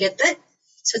 Second is targeted.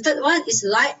 So third one is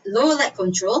low light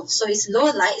control. So it's low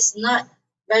light. It's not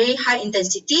very high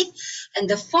intensity. And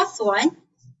the fourth one,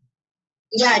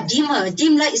 yeah, dimmer.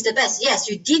 Dim light is the best. Yes,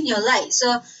 you dim your light,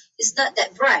 so it's not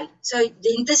that bright. So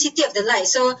the intensity of the light.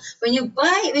 So when we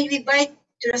buy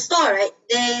to the store, right,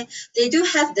 they do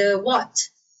have the watt,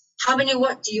 how many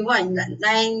watt do you want? Like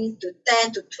 9 to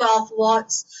 10 to 12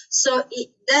 watts. So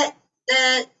that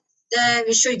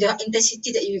will show you the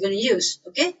intensity that you're going to use.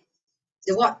 Okay,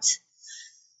 the watt.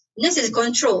 Next is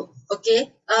control.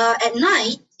 Okay, at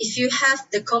night, if you have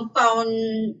the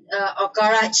compound or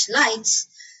garage lights,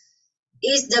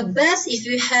 it's the best if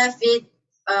you have it,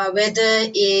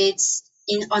 whether it's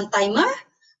on timer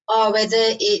or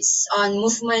whether it's on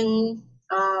movement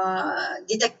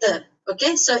detector.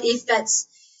 Okay, so if it's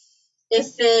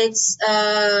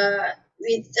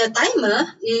with a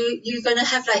timer, you're gonna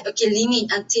have like, okay,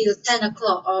 limit until 10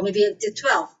 o'clock or maybe until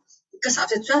 12, because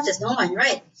after 12 there's no one,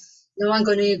 right? No one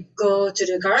gonna go to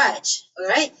the garage. All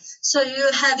right, so you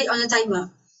have it on a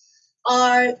timer,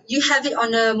 or you have it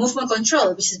on a movement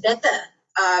control, which is better.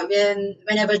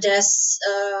 Whenever there's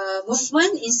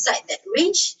movement inside that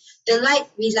range, the light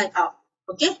will light up.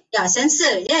 Okay, yeah,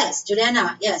 sensor, yes,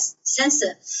 Juliana, yes,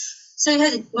 sensor. So you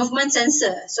have the movement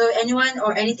sensor. So anyone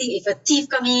or anything, if a thief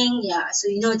coming, yeah, so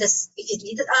you know there's, if it's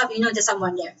lit up, you know there's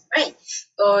someone there, right?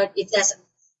 Or if there's,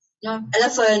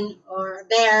 elephant or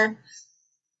bear,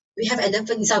 we have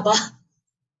elephant in Sabah.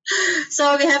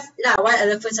 So we have, wild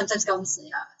elephant sometimes comes,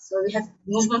 yeah. So we have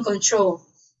movement control,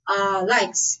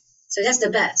 lights. So that's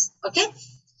the best. Okay.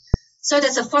 So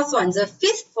that's the fourth one. The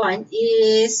fifth one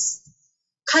is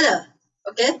color.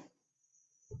 Okay.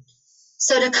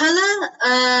 So the color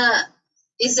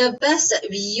is the best that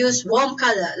we use warm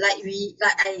color, like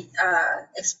I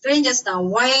explained just now.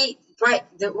 Why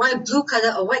blue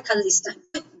color or white color is not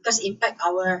good, because it impact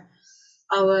our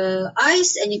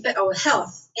eyes and impact our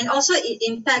health, and also it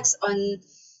impacts on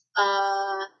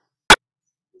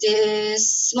the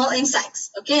small insects,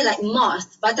 okay, like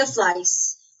moth,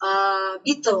 butterflies,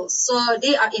 beetles. So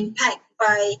they are impacted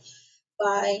by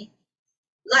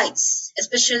lights,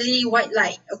 especially white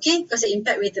light, okay, because they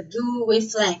impact with the blue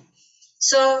wavelength.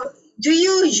 So do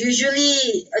you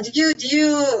usually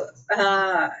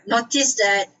notice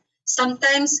that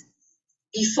sometimes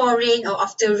before rain or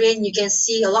after rain you can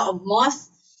see a lot of moth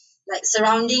like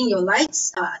surrounding your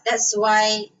lights? That's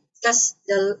why, because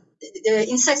the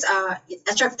insects are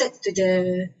attracted to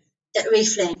that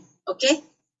wavelength. Okay.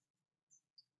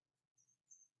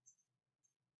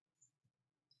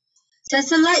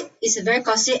 Sensor light is very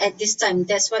costly at this time.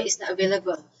 That's why it's not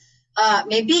available.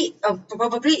 Maybe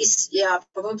probably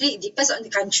it depends on the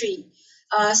country.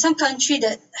 Some country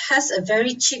that has a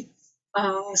very cheap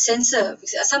sensor.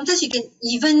 Sometimes you can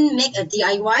even make a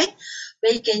DIY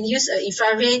where you can use an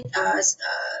infrared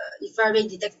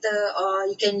detector, or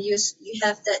you can use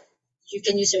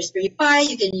Raspberry Pi,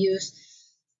 you can use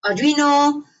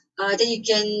Arduino. Then you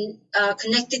can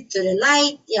connect it to the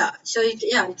light. Yeah, so you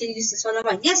can use the solar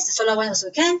one. Yes, the solar one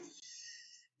also can.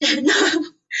 No,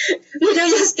 we don't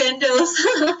use candles.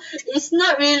 It's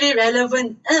not really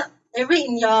relevant. Maybe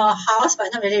in your house,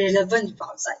 but not really relevant for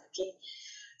outside. Okay.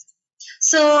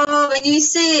 So when you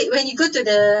go to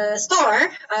the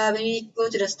store,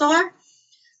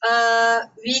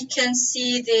 we can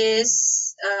see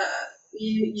this.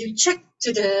 You check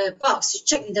to the box. You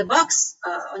check in the box.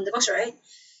 On the box, right?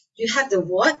 You have the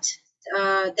watt.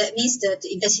 That means the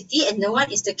intensity, and the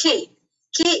one is the K.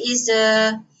 K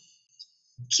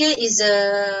is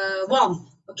warmth.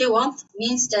 Okay, warmth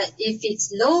means that if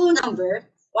it's low number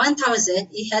 1000,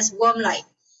 it has warm light.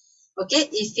 Okay,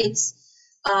 if it's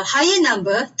a higher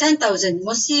number 10,000,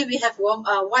 mostly we have warm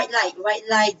white light,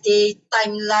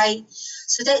 daytime light.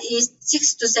 So that is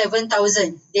 6 to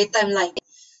 7,000 daytime light.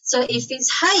 So if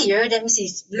it's higher, that means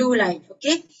it's blue light.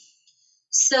 Okay,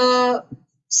 so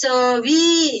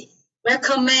we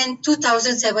recommend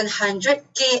 2,700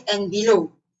 K and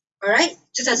below. All right,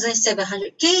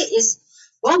 2,700 K is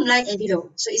warm light and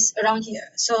below, so it's around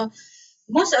here. So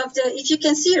if you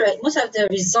can see, right, most of the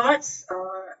resorts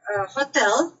or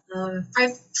hotel,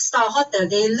 5-star hotel,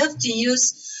 they love to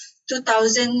use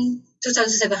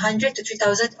 2,700 to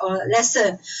 3,000 or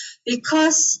lesser,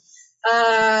 because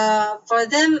for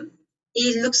them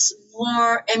it looks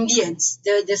more ambient.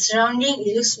 The surrounding,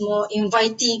 it looks more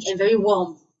inviting and very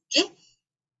warm. Okay,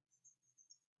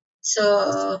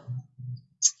 so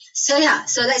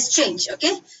let's change.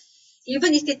 Okay,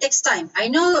 even if it takes time. I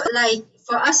know, like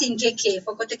for us in JK,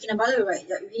 for Kota Kinabalu, right,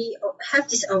 that we have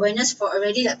this awareness for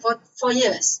already like 4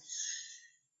 years,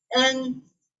 and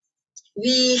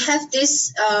we have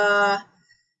this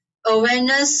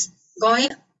awareness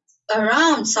going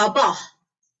around Sabah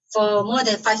for more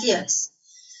than 5 years.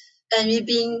 And we've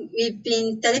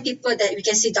been telling people that we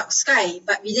can see dark sky,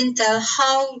 but we didn't tell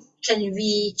how can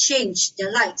we change the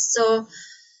lights. So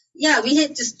yeah, we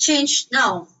need to change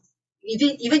now.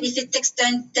 Even if it takes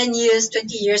 10 years,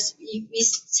 20 years, we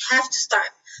have to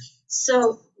start.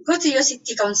 So go to your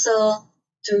city council,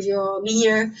 to your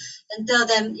mayor, and tell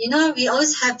them, we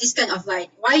always have this kind of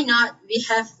light. Why not we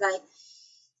have like,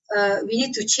 we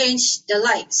need to change the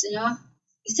lights,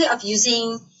 instead of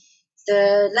using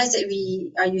the lights that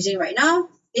we are using right now,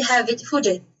 we have it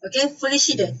hooded, okay, fully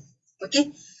shielded,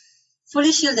 okay,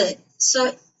 fully shielded.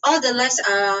 So all the lights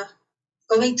are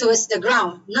going towards the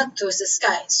ground, not towards the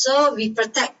sky. So we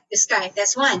protect the sky.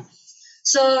 That's one.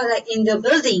 So like in the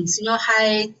buildings,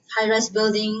 high-rise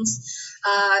buildings,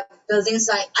 buildings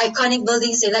like iconic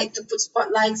buildings, they like to put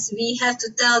spotlights. We have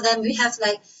to tell them, we have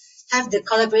like have the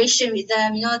collaboration with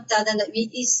them, tell them that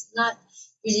it's not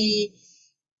really,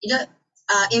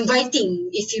 inviting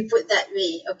if you put that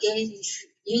way. Okay,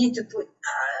 you need to put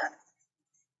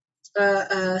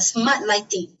smart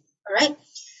lighting. All right.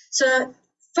 So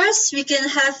first we can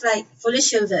have like fully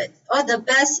shielded, or the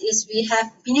best is we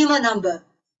have minimum number.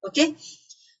 Okay,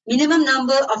 minimum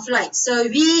number of lights. So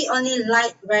we only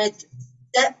light where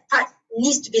that part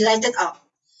needs to be lighted up,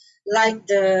 like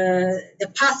the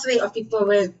pathway of people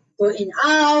will go in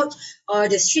out, or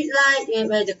the street light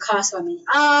where the cars coming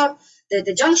out,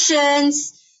 the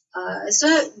junctions. So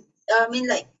I mean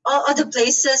like all other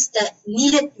places that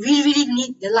needed, we really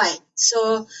need the light.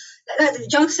 So like the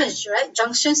junctions, right?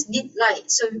 Junctions need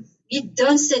light. So we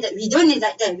don't say that we don't need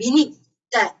like that. We need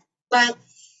that. But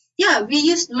yeah, we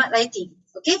use smart lighting.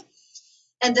 Okay.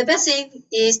 And the best thing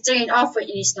is turn it off when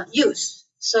it is not used.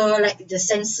 So like the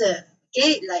sensor,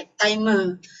 okay, like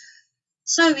timer.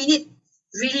 So we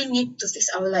really need to fix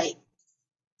our light.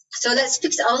 So let's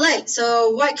fix our light. So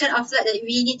what kind of light that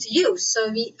we need to use?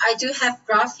 So I do have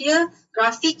graph here.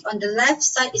 Graphic on the left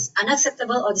side is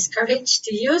unacceptable or discouraged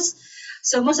to use.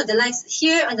 So most of the lights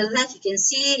here on the left you can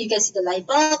see the light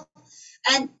bulb,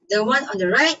 and the one on the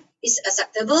right is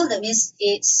acceptable. That means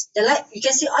it's the light. You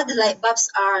can see all the light bulbs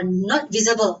are not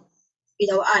visible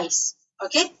with our eyes.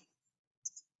 Okay.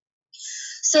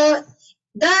 So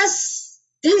does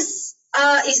this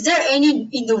is there any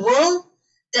in the world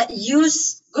that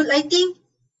use good lighting?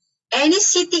 Any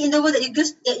city in the world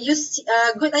that use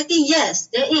good lighting? Yes,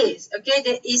 there is. Okay,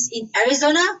 there is in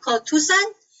Arizona called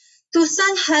Tucson.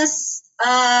 Tucson has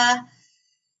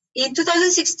in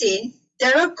 2016,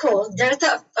 Darrell Cole,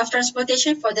 Director of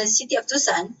Transportation for the city of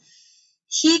Tucson,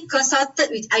 he consulted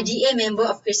with IDA member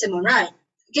of Christian Monroe.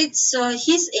 Okay, so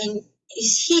he is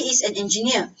an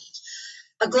engineer,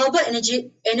 a global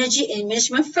energy and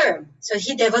management firm. So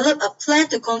he developed a plan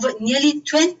to convert nearly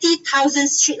 20,000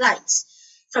 streetlights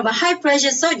from a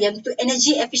high-pressure sodium to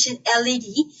energy-efficient LED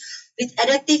with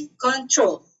adaptive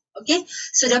control. Okay,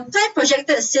 so the plan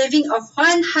projected a saving of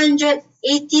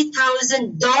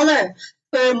 $180,000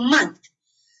 per month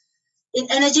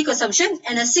in energy consumption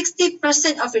and a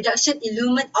 60% of reduction in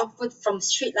lumen output from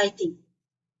street lighting.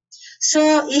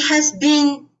 So it has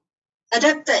been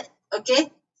adapted, okay?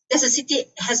 There's a city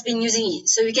has been using it.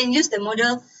 So we can use the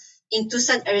model in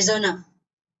Tucson, Arizona.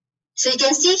 So you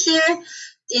can see here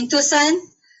in Tucson,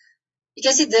 you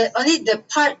can see only the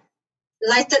part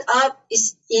lighted up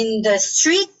is in the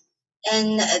street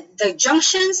and the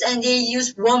junctions, and they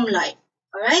use warm light.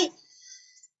 All right,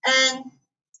 and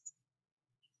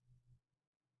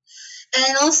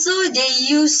also they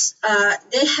use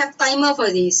they have timer for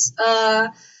this.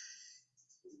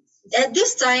 At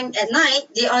this time at night,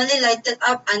 they only lighted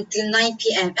up until 9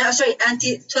 p.m.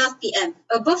 Until 12 p.m.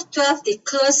 Above 12, they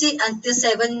close it until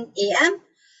 7 a.m.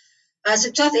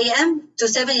 So 12 a.m. to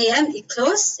 7 a.m. it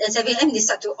closed, and 7 a.m. they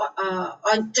start to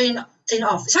turn off. Turn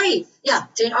off.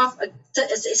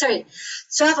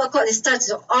 12 o'clock they start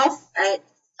to off at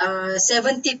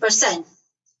 70%.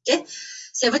 Okay,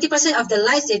 70% of the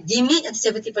lights they dim it at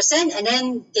 70%, and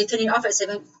then they turn it off at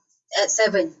 7.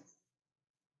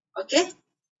 Okay,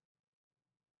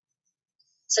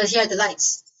 so here are the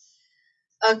lights.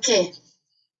 Okay.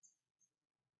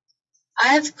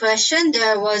 I have a question.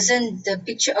 There wasn't the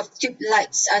picture of tube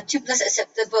lights. Are tube lights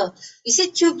acceptable? You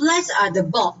see, tube lights are the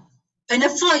bulb.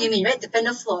 Penafloor, you mean, right? The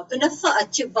penafloor. Penafloor are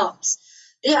tube bulbs.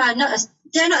 They are not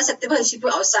acceptable if you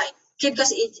put outside. Okay,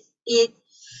 because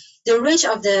the range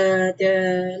of the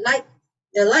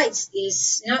lights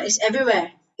is is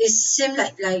everywhere. It seems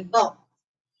like bulb.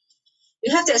 We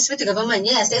have to explain to government.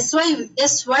 Yes, that's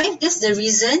the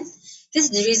reason. This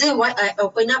is the reason why I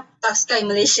open up Dark Sky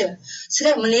Malaysia, so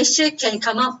that Malaysia can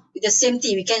come up with the same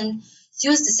thing. We can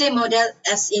use the same model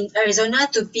as in Arizona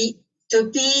to be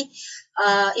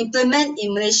implement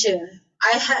in Malaysia.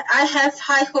 I have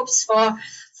high hopes for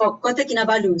Kota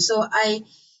Kinabalu. So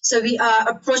we are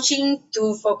approaching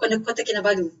for Kota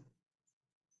Kinabalu.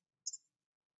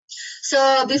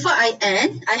 So before I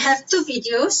end, I have two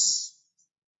videos.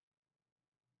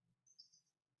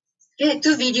 Okay,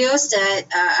 two videos that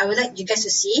I would like you guys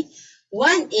to see.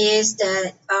 One is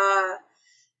that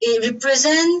it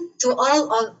represent to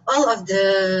all of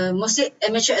the mostly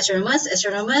amateur astronomers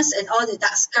and all the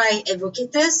dark sky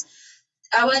advocates.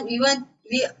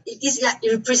 It is like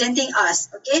representing us.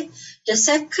 Okay. The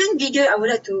second video I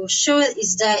would like to show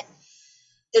is that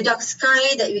the dark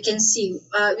sky that we can see.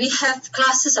 We have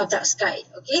classes of dark sky.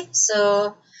 Okay.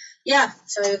 So yeah.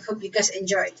 So I hope you guys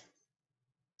enjoyed.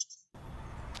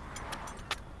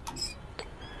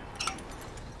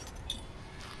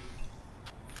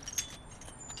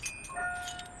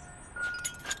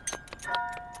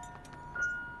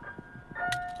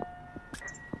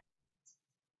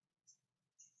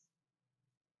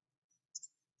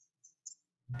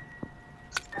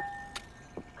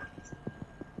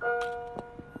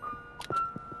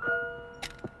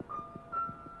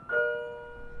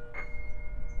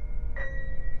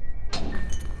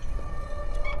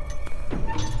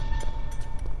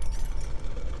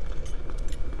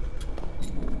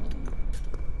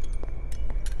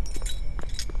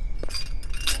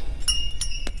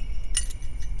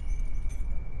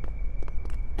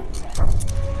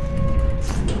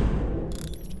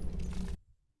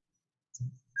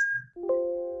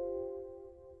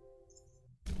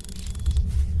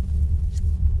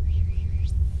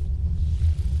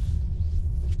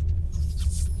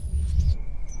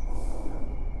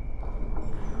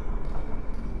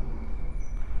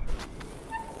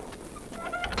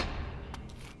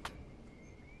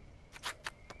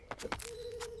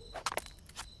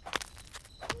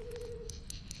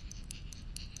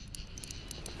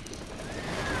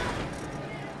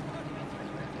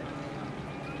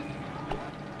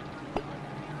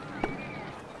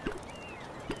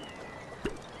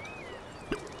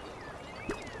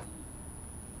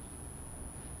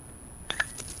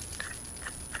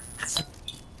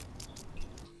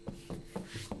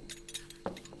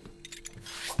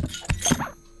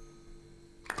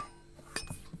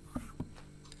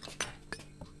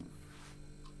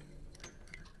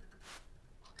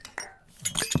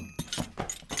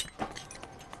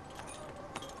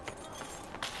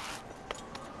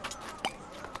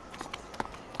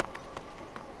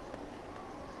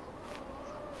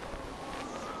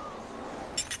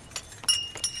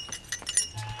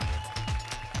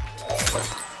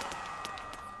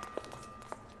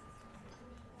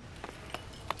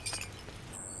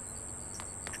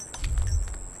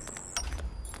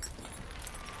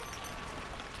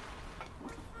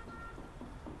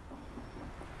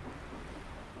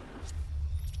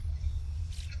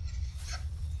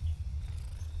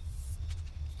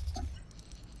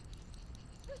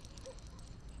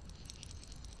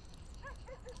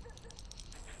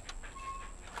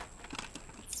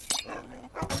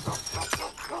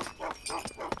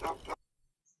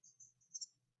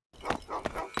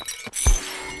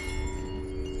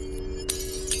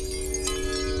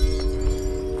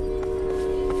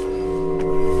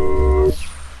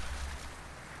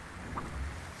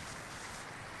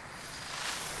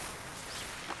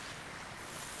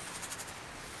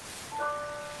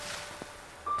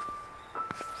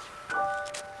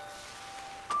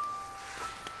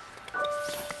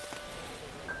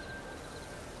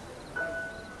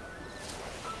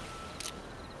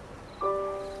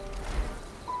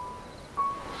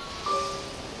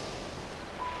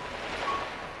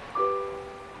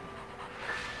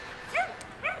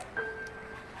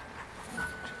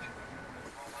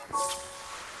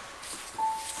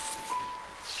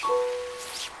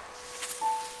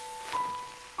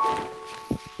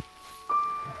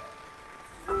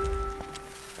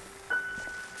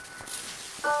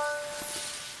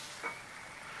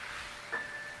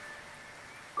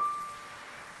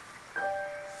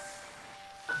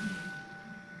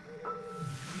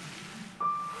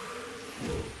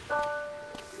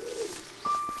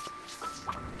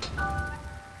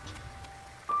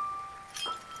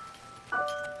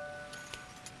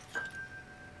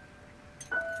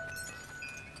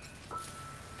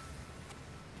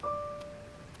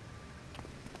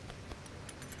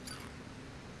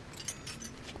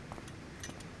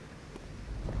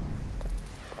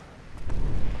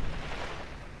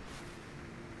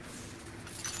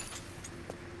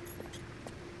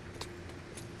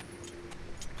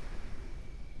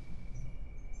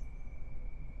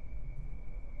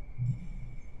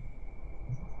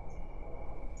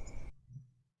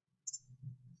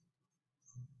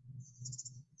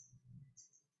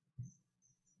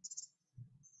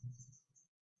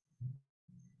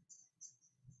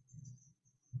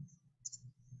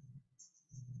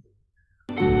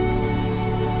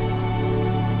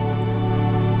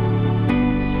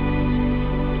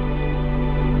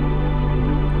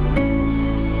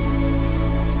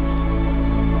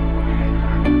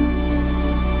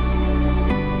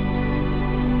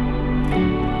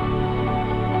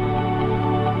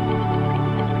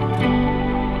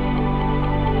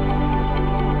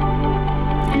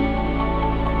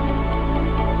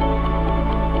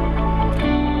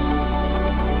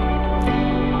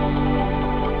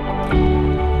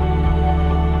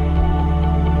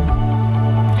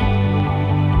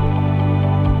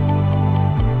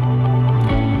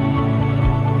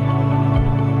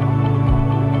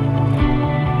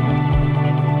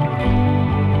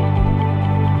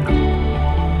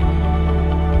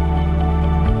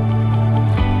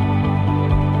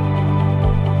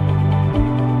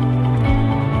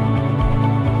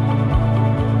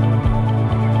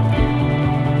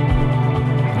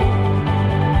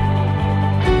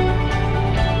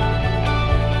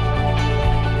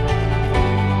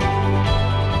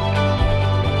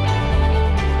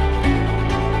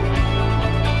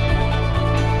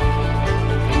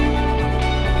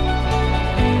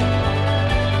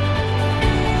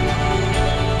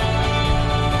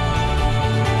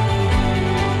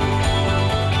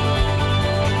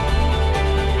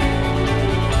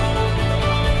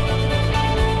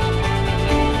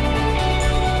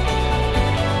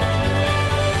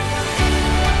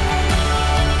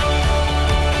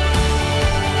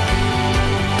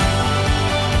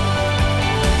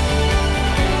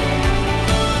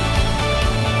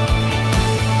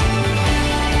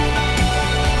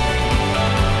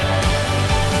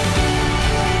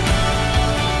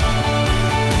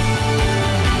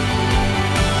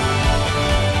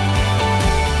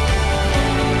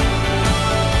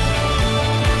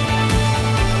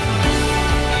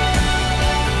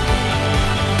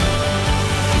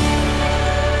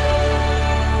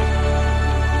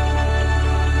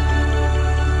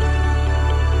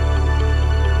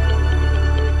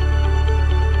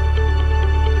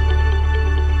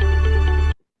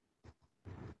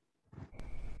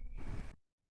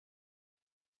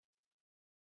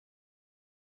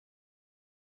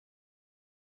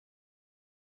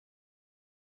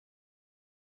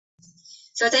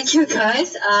 So thank you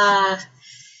guys.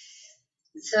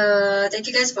 So thank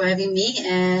you guys for having me.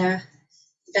 You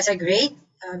guys are great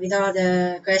with all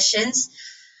the questions.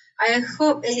 I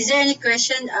hope, is there any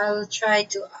question I'll try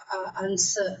to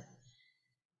answer?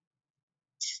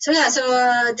 So yeah, so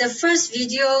the first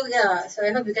video, yeah, so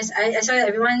I hope you guys, I saw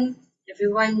everyone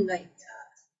like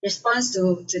response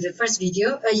to the first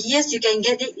video. Yes, you can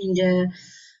get it in the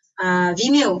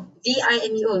Vimeo,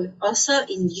 Vimeo. Also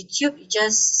in YouTube, you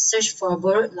just search for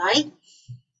Borrowed Light.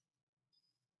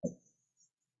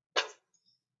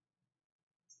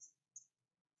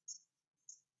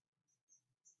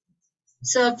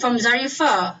 So from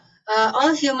Zarifa,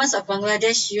 all humans of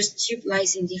Bangladesh use tube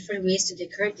lights in different ways to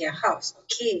decorate their house.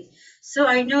 Okay, so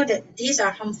I know that these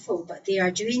are harmful, but they are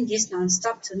doing this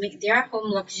non-stop to make their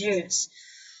home luxurious.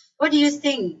 What do you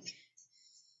think?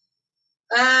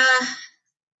 Uh,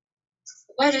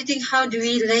 what do you think? How do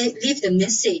we leave the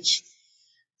message?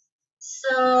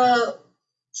 So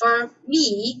for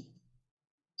me,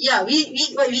 yeah,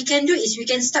 we what we can do is we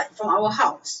can start from our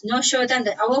house. Show them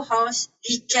that our house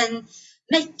we can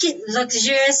make it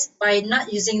luxurious by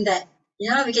not using that.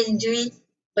 We can do it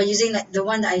by using like the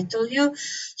one that I told you.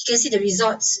 You can see the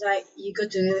resorts, like you go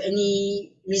to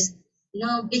any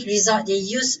big resort, they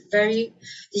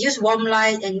use warm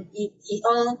light and it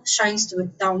all shines to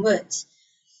downwards.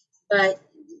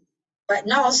 But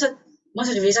now also most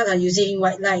of the resorts are using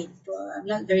white light. I'm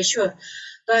not very sure.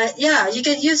 But yeah, you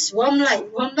can use warm light.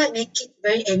 Warm light make it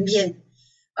very ambient.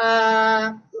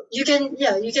 You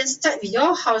can start with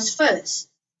your house first.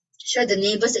 Show the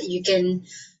neighbors that you can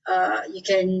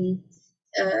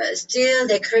still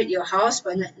decorate your house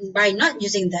by not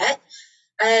using that,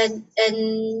 and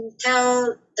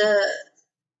tell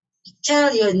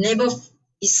your neighbor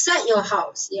beside your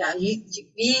house. Yeah,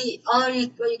 what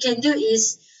you can do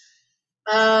is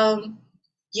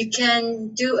you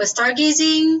can do a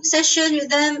stargazing session with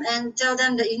them and tell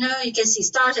them that you can see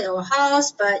stars at our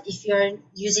house, but if you're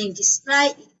using this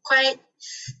light, it quite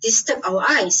disturb our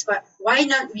eyes. But why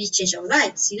not we change our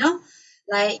lights?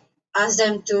 Like ask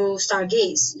them to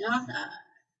stargaze.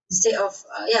 Instead of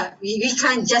we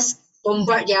can't just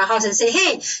bombard their house and say,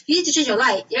 hey, you need to change your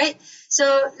light, right?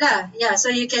 So yeah, so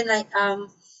you can like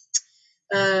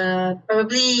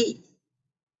probably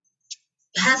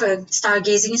have a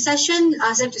stargazing session,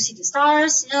 ask them to see the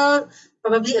stars,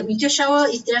 probably a meteor shower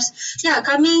if there's,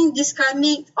 this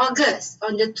coming August,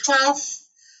 on the 12th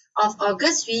of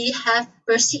August, we have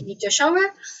Perseid meteor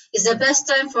shower. It's the best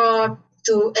time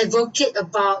to advocate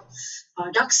about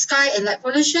dark sky and light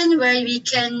pollution, where we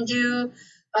can do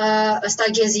a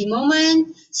stargazing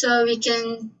moment, so we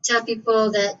can tell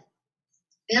people that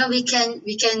we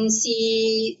can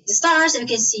see the stars and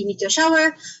we can see meteor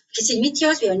shower. We can see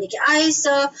meteors with our naked eyes.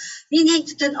 So we need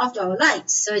to turn off our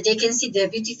lights so they can see the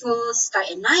beautiful sky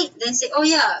at night. Then say, oh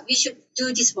yeah, we should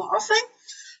do this more often.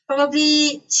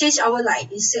 Probably change our light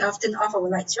instead of turn off our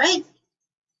lights, right?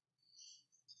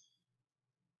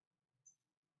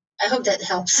 I hope that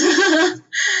helps.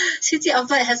 City of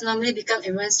Light has normally become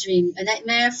everyone's dream. A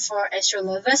nightmare for astro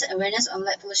lovers. Awareness on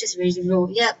light pollution is very low.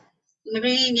 Yep.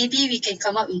 Maybe we can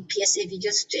come up with PSA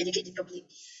videos to educate the public.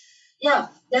 Yeah,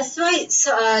 that's right.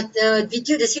 So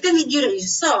the second video that you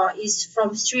saw is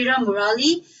from Sriram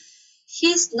Murali.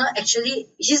 He's not an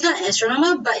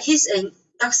astronomer, but he's a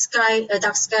dark sky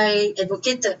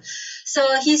advocate.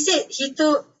 So he did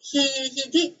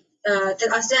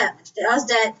tell us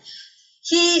that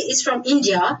he is from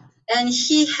India and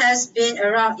he has been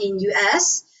around in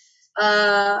US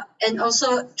and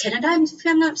also Canada, if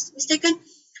I'm not mistaken.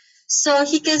 So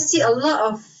he can see a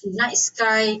lot of night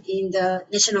sky in the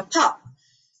national park.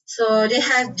 So they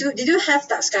do have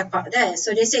dark sky park there.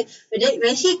 So they say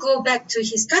when he go back to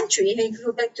his country, when he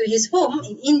go back to his home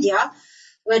in India,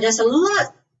 where there's a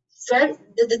lot, the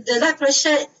light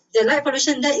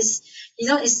pollution there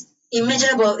is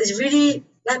imaginable. It's really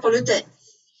light polluted.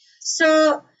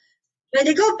 So when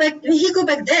he go back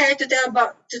there to tell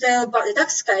about the dark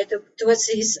sky towards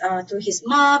to his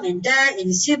mom and dad and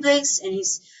his siblings and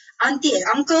his auntie and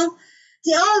uncle,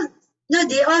 they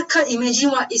all can't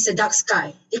imagine what is a dark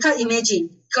sky. They can't imagine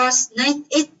because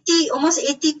almost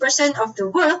 80% of the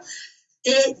world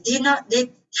they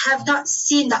have not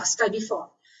seen dark sky before.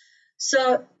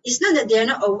 So it's not that they are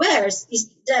not aware; it's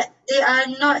that they are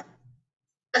not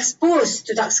exposed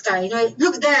to dark sky.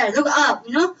 Look there, look up.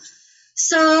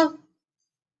 So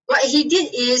what he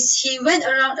did is he went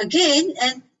around again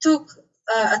and took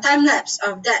a time lapse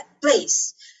of that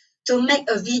place to make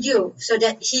a video so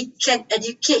that he can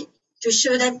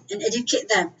show them and educate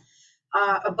them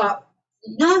about,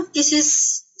 this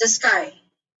is the sky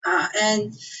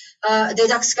and the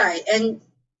dark sky. And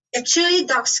Actually,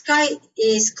 dark sky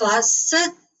is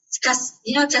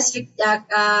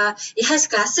it has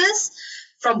classes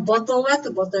from bottle 1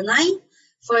 to bottle 9.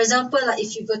 For example, like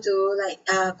if you go to like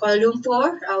Kuala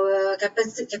Lumpur, our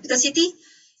capital city,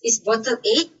 is bottle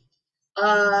 8.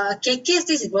 KK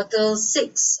this is bottle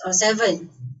 6 or 7.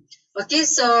 Okay,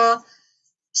 so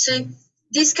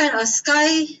this kind of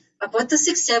sky, bottle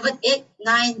 6, 7, 8,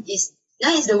 9 is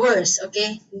 9 is the worst.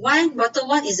 Okay, bottle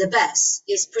 1 is the best.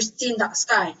 It's pristine dark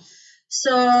sky.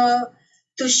 So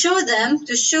to show them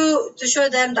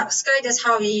dark sky, that's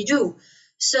how we do.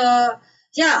 So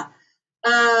yeah,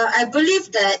 I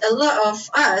believe that a lot of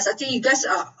us, I think you guys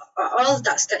are all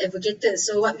dark sky advocates.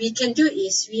 So what we can do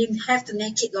is we have to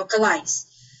make it localized.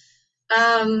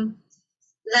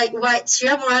 Like what Sri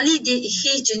Murali did,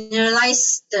 he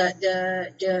generalized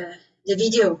the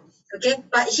video. Okay,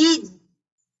 but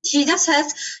he does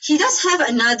have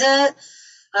another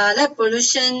light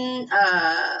pollution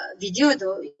video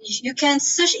though. You can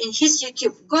search in his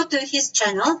YouTube. Go to his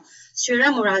channel, Sri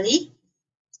Murali.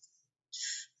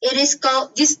 It is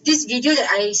called this video that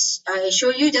I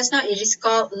showed you just now. It is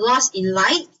called Lost in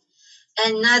Light.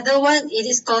 Another one, it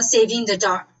is called Saving the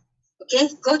Dark. Okay,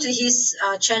 go to his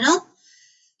channel.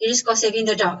 It is called Saving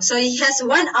the Dark. So he has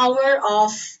 1 hour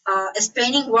of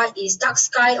explaining what is dark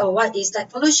sky or what is light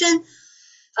pollution.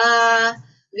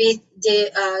 With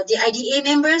the IDA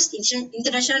members, the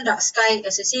International Dark Sky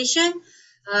Association,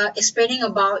 explaining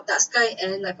about dark sky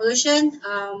and light pollution.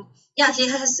 Yeah, he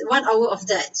has 1 hour of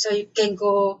that, so you can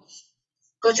go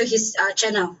to his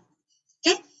channel.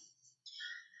 Okay.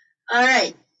 All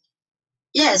right.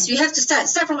 Yes, we have to start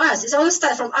from us. It's always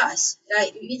start from us.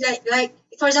 Like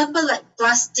for example, like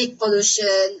plastic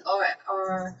pollution or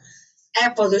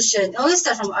air pollution. Always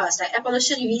start from us. Like air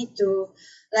pollution, you need to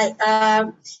like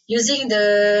using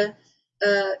the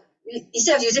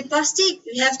instead of using plastic,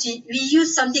 we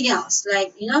use something else.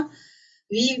 Like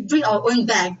we bring our own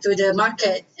bag to the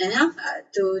market,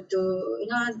 to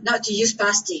not to use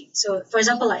plastic. So for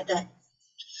example, like that.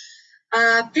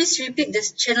 Please repeat the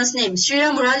channel's name. Sri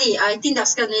Murali. I think Dark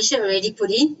Sky Malaysia already put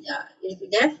in.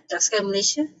 There, Dark Sky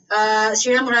Malaysia.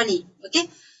 Sri Murali. Okay.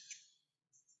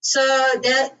 So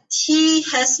that he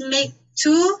has made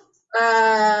 2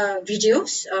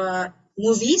 videos,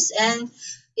 movies, and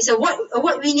it's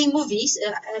award-winning movies.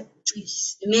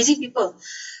 Amazing people.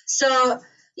 So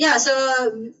yeah, so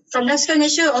from Dark Sky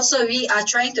Malaysia also we are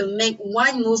trying to make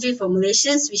 1 movie for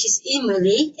Malaysians, which is in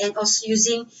Malay and also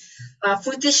using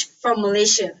footage from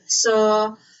Malaysia.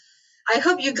 So I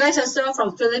hope you guys also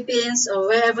from Philippines or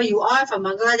wherever you are, from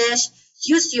Bangladesh,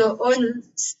 use your own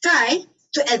sky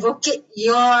to advocate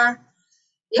your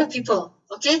people.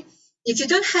 Okay, if you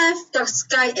don't have dark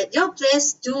sky at your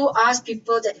place, do ask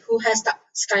people who has dark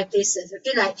sky places.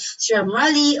 Okay, like Sri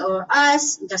Murali or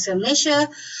us, Dark Sky Malaysia.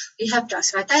 We have Dark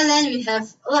Sky Thailand. We have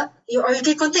a lot. Or you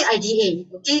can contact IDA.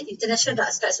 Okay, International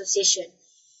Dark Sky Association.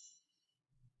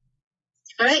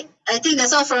 All right, I think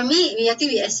that's all from me. I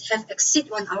think we have exceed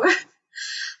 1 hour.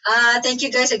 Thank you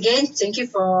guys again. Thank you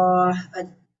for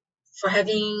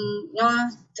having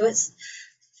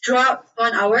throughout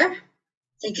 1 hour.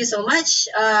 Thank you so much.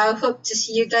 I hope to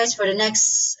see you guys for the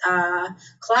next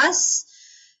class.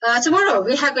 Tomorrow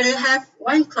we are going to have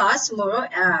 1 class tomorrow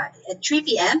at 3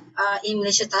 p.m. In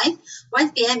Malaysia time,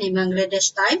 1 p.m. in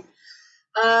Bangladesh time.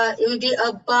 It will be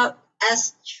about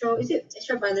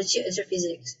astrobiology,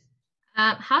 astrophysics.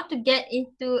 How to get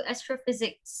into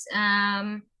astrophysics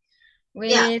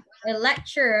with a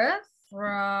lecturer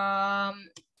from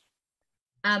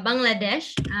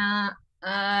Bangladesh.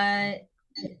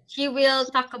 She will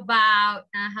talk about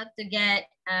how to get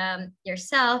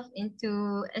yourself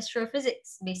into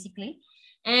astrophysics, basically.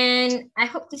 And I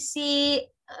hope to see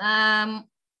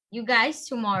you guys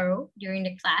tomorrow during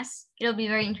the class. It'll be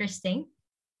very interesting.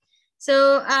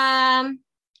 So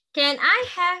can I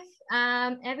have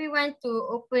everyone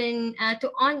to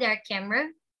on their camera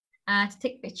to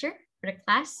take picture for the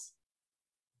class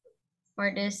for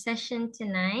the session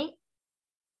tonight?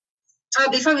 Oh,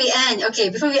 before we end,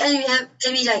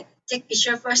 can we like take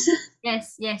picture first?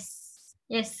 Yes.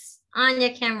 On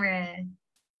your camera.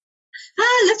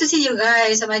 I love to see you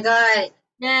guys. Oh my god.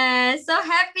 Yeah, so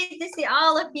happy to see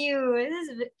all of you.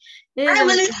 I'm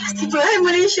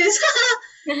Malaysians.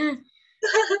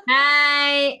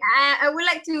 I would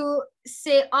like to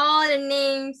say all the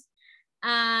names.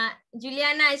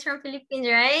 Juliana is from Philippines,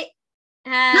 right?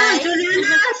 Hi. No,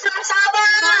 Juliana from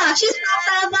Sabah. She's from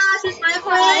Sabah. She's my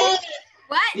friend.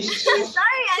 What?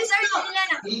 sorry,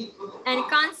 Juliana. And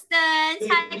Constance.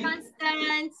 Hi,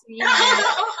 Constance. We have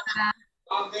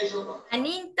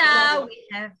Anita. We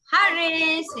have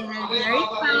Haris. We have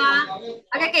Zarifa.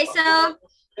 Okay, so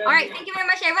All right, thank you very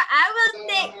much, everyone. I will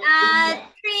take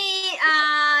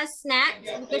 3 snaps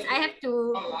because I have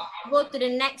to go to the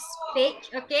next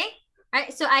page, okay? All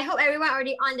right, so I hope everyone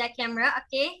already on that camera,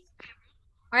 okay?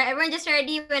 All right, everyone just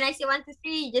ready. When I say 1, 2,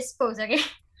 3, just pose, okay?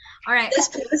 All right,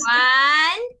 Just pose.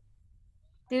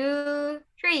 1, 2,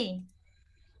 3.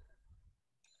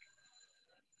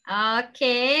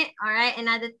 Okay, all right,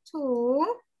 another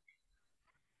 2.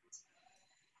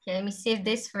 Okay, let me save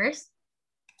this first.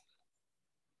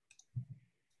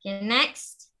 Okay,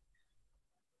 next.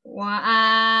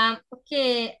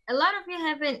 Okay, a lot of you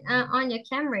haven't on your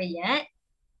camera yet.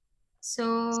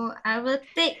 So I will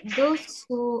take those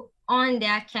who on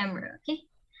their camera, okay?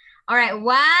 All right,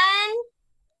 1,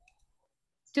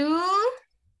 2,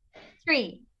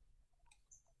 3.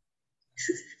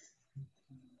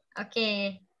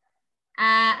 Okay.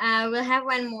 We'll have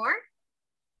one more.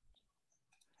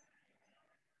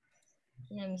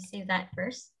 Okay, let me save that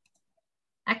first.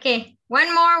 Okay, one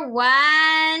more.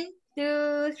 1,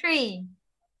 2, 3.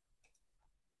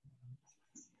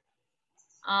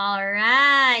 All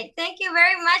right. Thank you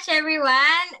very much,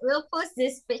 everyone. We'll post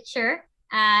this picture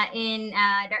in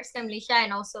Dark Sky Malaysia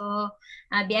and also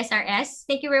BSRS.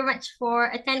 Thank you very much for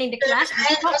attending the class.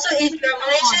 And also, if you're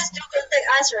Malaysian, do contact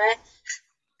us, right?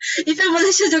 If you're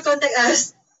Malaysian, do contact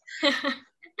us.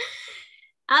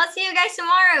 I'll see you guys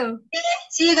tomorrow.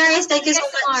 See you guys. Thank you so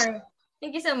much. Tomorrow.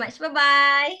 Thank you so much.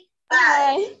 Bye-bye.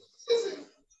 Bye.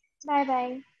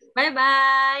 Bye-bye.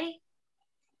 Bye-bye.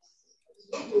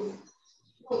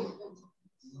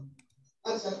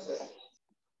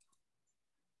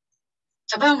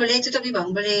 Abang, boleh tutup ni bang?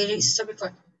 Boleh stop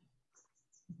record?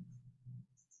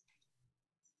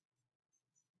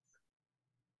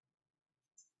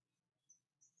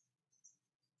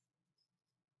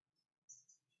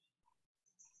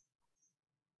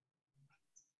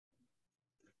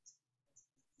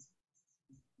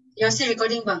 You're still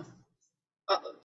recording bang?